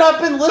 Have you not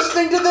been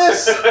listening to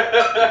this?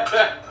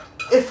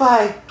 If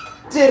I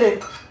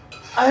didn't,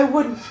 I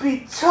wouldn't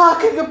be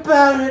talking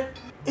about it.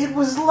 It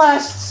was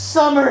last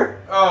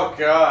summer. Oh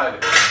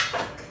God.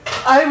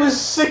 I was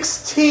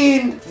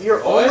 16.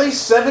 You're What? only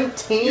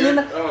 17?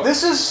 Oh.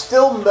 This is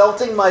still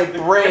melting my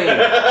brain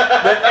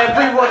that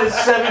everyone is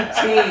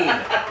 17.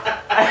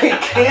 I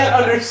can't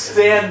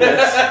understand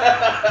this.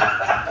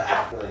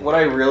 What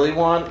I really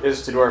want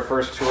is to do our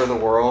first tour of the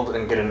world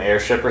and get an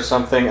airship or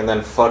something and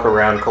then fuck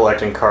around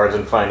collecting cards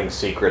and finding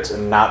secrets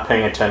and not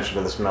paying attention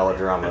to this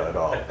melodrama at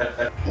all.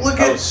 Look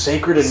Oh, at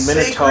Sacred and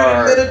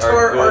Minotaur. Sacred and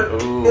Minotaur are are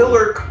good. Ooh.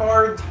 killer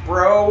cards,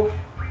 bro.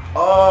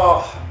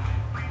 Oh,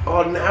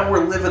 now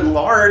we're living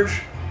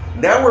large.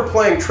 Now we're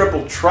playing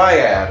triple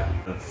triad.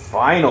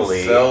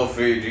 Finally.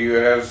 Selfie, do you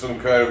have some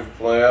kind of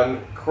plan?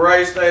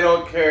 Christ, I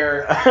don't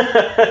care.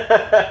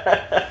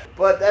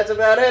 But that's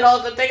about it.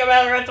 All to think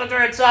about is what's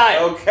inside.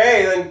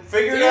 Okay, then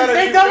figure it out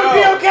as you that go. would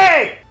be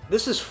okay?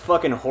 This is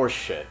fucking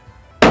horseshit.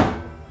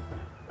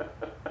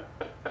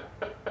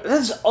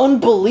 That's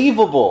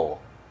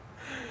unbelievable.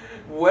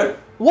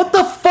 What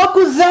the fuck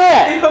was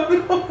that?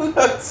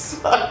 That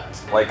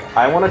sucked. Like,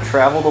 I want to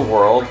travel the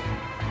world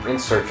in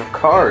search of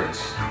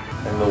cards.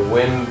 And the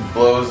wind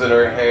blows in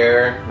her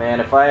hair. Man,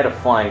 if I had a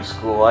flying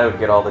school, I would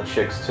get all the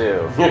chicks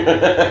too.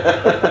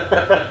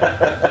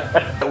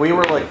 We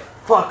were like,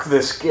 fuck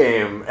this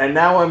game. And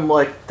now I'm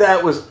like,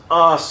 that was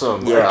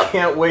awesome. Yeah. I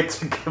can't wait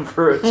to give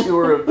her a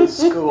tour of the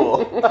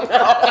school.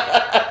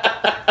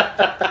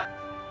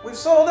 We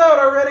sold out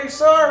already,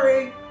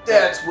 sorry.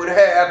 That's what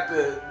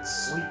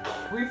happens.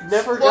 We've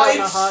never Life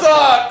gotten a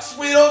hot sucks.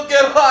 We don't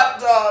get hot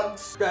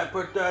dogs. That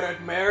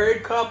pathetic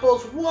married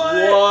couples? What?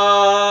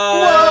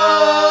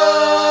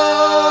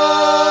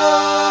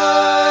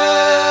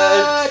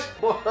 What?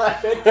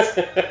 What?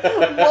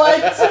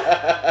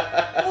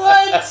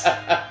 What?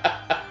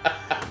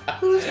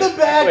 Who's the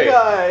bad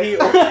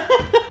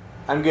guy?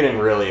 I'm getting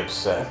really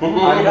upset. I'm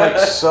like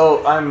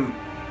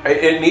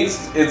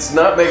It's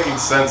not making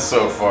sense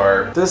so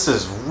far. this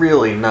is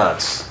really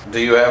nuts. Do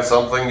you have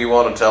something you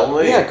want to tell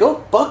me? Yeah,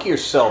 go fuck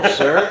yourself,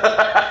 sir.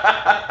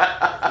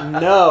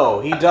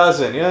 No, he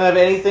doesn't. You don't have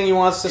anything he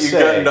wants to You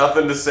say. got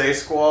nothing to say,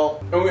 Squall?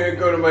 I'm gonna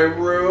go to my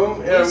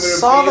room and I'm We gonna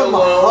saw be them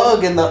alone.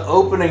 hug in the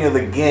opening of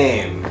the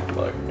game.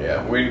 Look,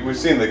 yeah, we've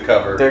seen the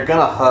cover. They're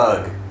gonna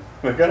hug.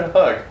 They're gonna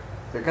hug.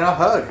 They're gonna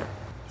hug.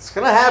 It's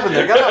gonna happen.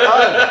 They're gonna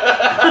hug.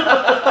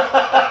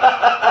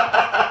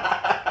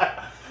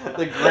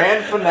 The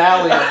grand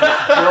finale of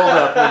this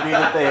build-up will be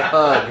that they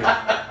hug.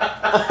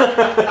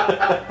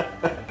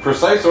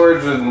 Precise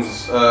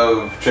origins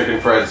of chicken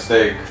fried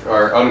steak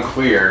are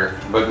unclear,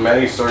 but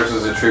many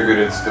sources attribute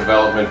its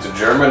development to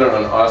German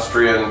and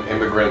Austrian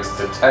immigrants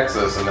to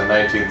Texas in the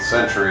 19th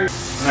century.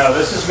 No,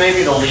 this is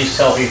maybe the least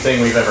healthy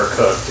thing we've ever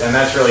cooked, and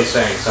that's really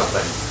saying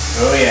something.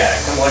 Oh yeah,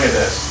 come look at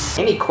this.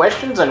 Any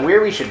questions on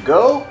where we should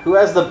go? Who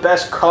has the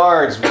best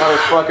cards,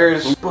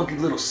 motherfuckers? Spunky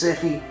little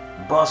Siffy,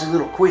 bossy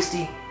little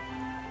Quisty.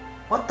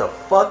 What the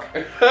fuck?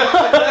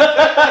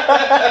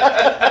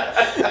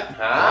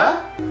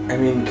 Huh? I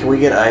mean, can we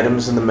get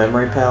items in the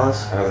memory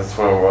palace? That's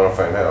what I want to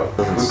find out.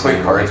 Doesn't We play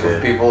seem cards like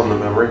with it. people in the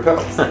memory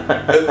palace. And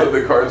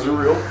the cards are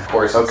real. Of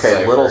course, it's Okay,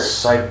 Cypher. little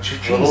cipher.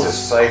 Little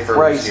Jesus Cypher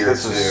Christ, here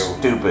this is too.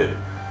 stupid.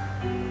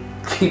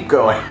 Keep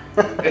going.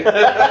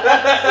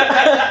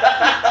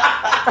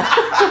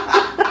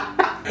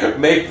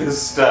 Make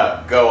this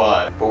stop. Go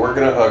on. But we're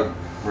gonna hug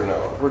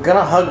Renault. We're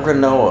gonna hug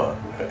Renoa.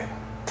 Okay.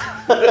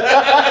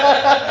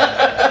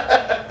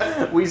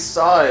 We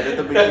saw it at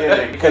the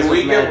beginning. Can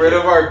we get rid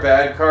of our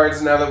bad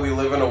cards now that we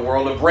live in a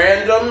world of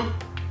random?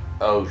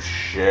 Oh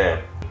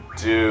shit,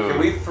 dude. Can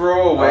we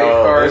throw away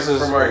cards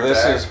from our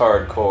This deck? is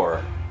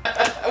hardcore.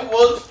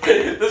 Well,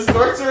 the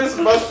sorceress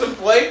must have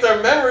blanked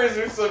our memories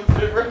or some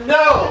shit.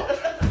 No!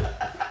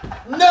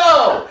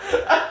 No!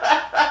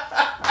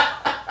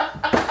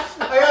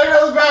 I gotta go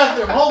to the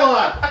bathroom. Hold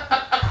on.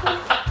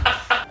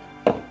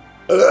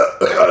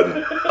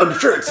 I'm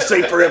sure it's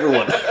safe for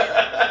everyone.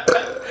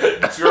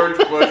 George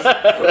Bush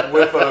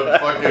with a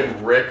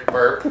fucking Rick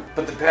burp.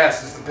 But the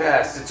past is the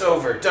past. It's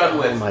over. Done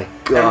with. Oh my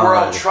And we're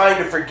all God.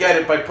 trying to forget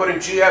it by putting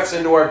GFs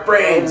into our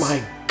brains. Oh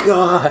my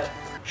god.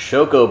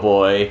 Choco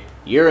Boy,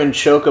 you're in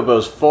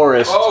Chocobo's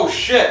forest. Oh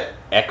shit.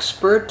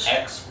 Expert?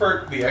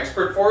 The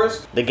expert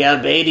forest? The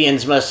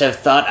Galbadians must have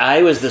thought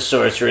I was the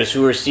sorceress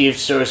who received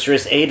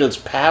Sorceress Adel's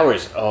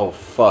powers. Oh,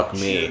 fuck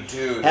me.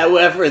 Dude.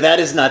 However,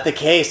 that is not the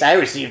case. I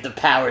received the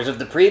powers of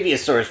the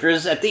previous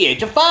sorceress at the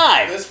age of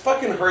 5. This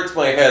fucking hurts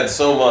my head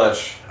so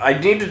much. I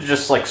need to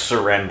just, like,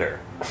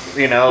 surrender.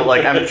 You know,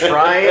 like, I'm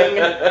trying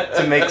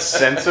to make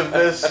sense of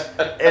this,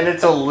 and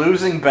it's a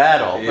losing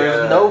battle. Yeah.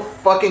 There's no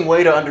fucking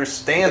way to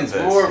understand It's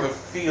this. more of a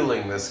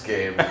feeling, this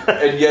game.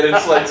 And yet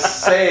it's like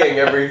saying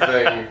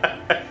everything.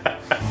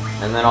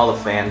 And then all the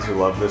fans who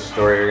love this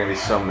story are gonna be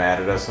so mad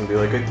at us and be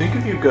like, I think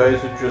if you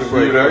guys had just If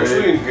we like had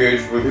actually played-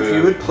 engaged with if it.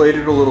 you had played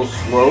it a little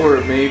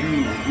slower,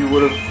 maybe you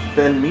would have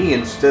been me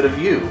instead of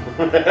you.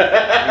 You know?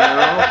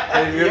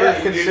 Have you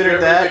ever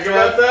considered that, think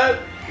about Jeff? that?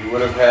 You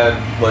would have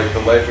had like the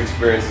life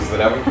experiences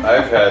that I've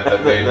had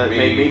that made, That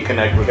made me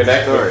connect with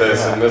the story, this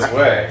yeah. in this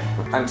way.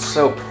 I'm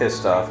so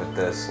pissed off at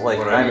this. Like,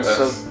 What I'm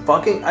so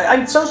fucking.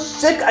 I'm so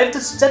sick. I have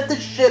to set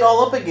this shit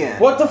all up again.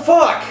 What the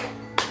fuck?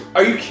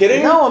 Are you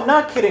kidding? No, I'm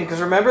not kidding.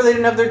 Because remember, they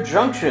didn't have their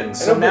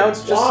junctions, so now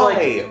it's just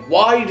like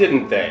Why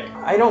didn't they?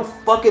 I don't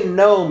fucking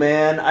know,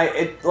 man.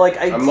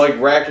 I'm like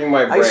racking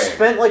my brain. I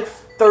spent like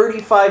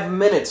 35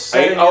 minutes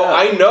setting it up.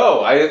 I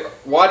know. I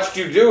watched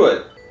you do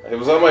it. It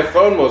was on my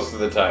phone most of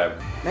the time.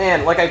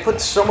 Man, like I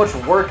put so much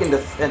work into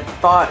and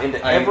thought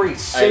into every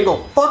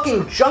single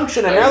fucking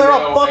junction, and now they're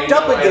all fucked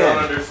up I don't again.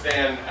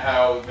 understand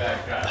how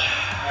that got.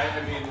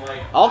 I mean,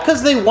 like. All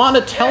because they want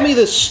to tell me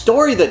this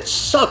story that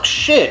sucks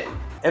shit.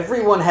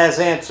 Everyone has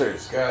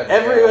answers. God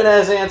Everyone damn it.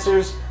 has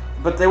answers,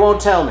 but they won't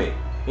tell me.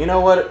 You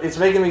know what? It's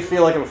making me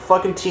feel like I'm a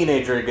fucking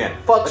teenager again.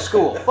 Fuck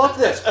school. Fuck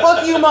this.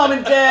 Fuck you, mom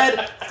and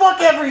dad.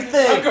 Fuck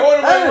everything. I'm going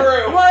to my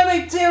room. Why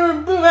make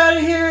Tim move out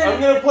of here? I'm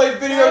gonna play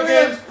video I'm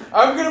gonna games.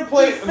 I'm gonna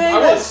play. be I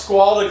want famous.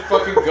 Squall to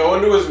fucking go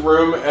into his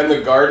room and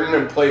the garden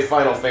and play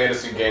Final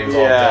Fantasy games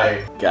all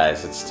day.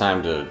 Guys, it's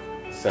time to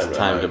It's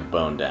time to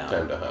bone down.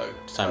 Time to hug.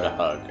 It's time to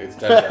hug. It's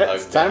time to hug.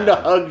 It's time to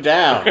hug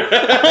down.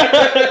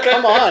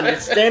 Come on, you're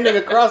standing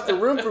across the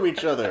room from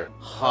each other.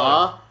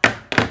 Huh?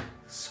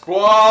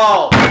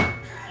 Squall!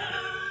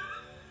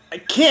 I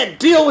can't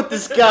deal with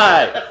this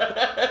guy!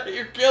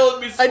 You're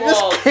killing me, I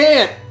Squall! just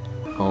can't!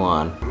 Hold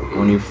on.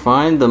 When you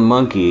find the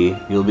monkey,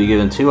 you'll be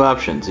given two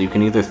options. You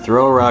can either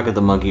throw a rock at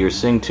the monkey or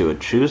sing to it.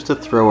 Choose to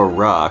throw a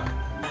rock.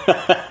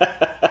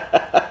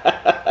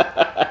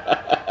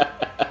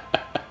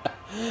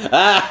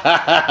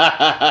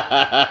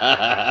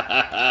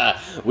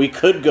 We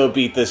could go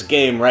beat this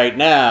game right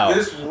now,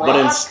 This but rock?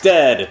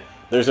 instead,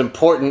 there's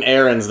important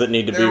errands that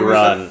need to be There was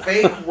run a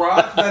fake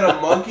rock that a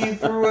monkey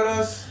threw at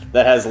us?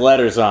 that has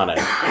letters on it.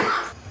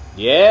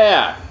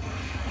 Yeah,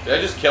 Did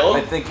I just kill I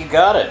him? think you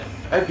got it.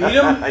 I beat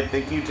him? I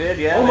think you did,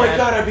 yeah. Oh my man.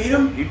 god, I beat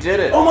him? You did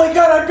it. Oh my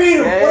god, I beat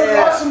him! Yeah, What an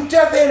yeah. awesome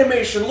death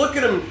animation! Look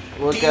at him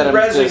Look at him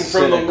de-rezzing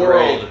from the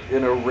world.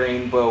 in a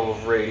rainbow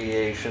of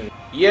radiation.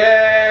 Yay!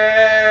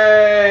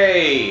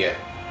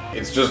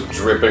 It's just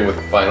dripping with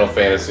Final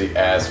Fantasy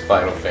as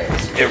Final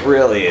Fantasy. It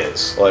really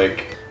is.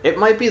 Like, It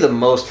might be the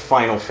most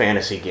Final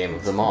Fantasy game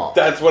of them all.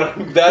 that's like,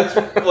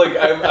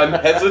 I'm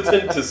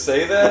hesitant to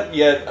say that,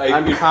 yet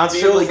I'm it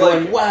constantly feels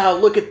going, like, wow,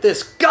 look at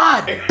this.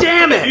 God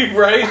damn it!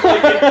 right?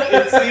 Like,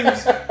 it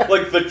seems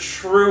like the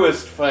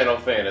truest Final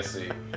Fantasy.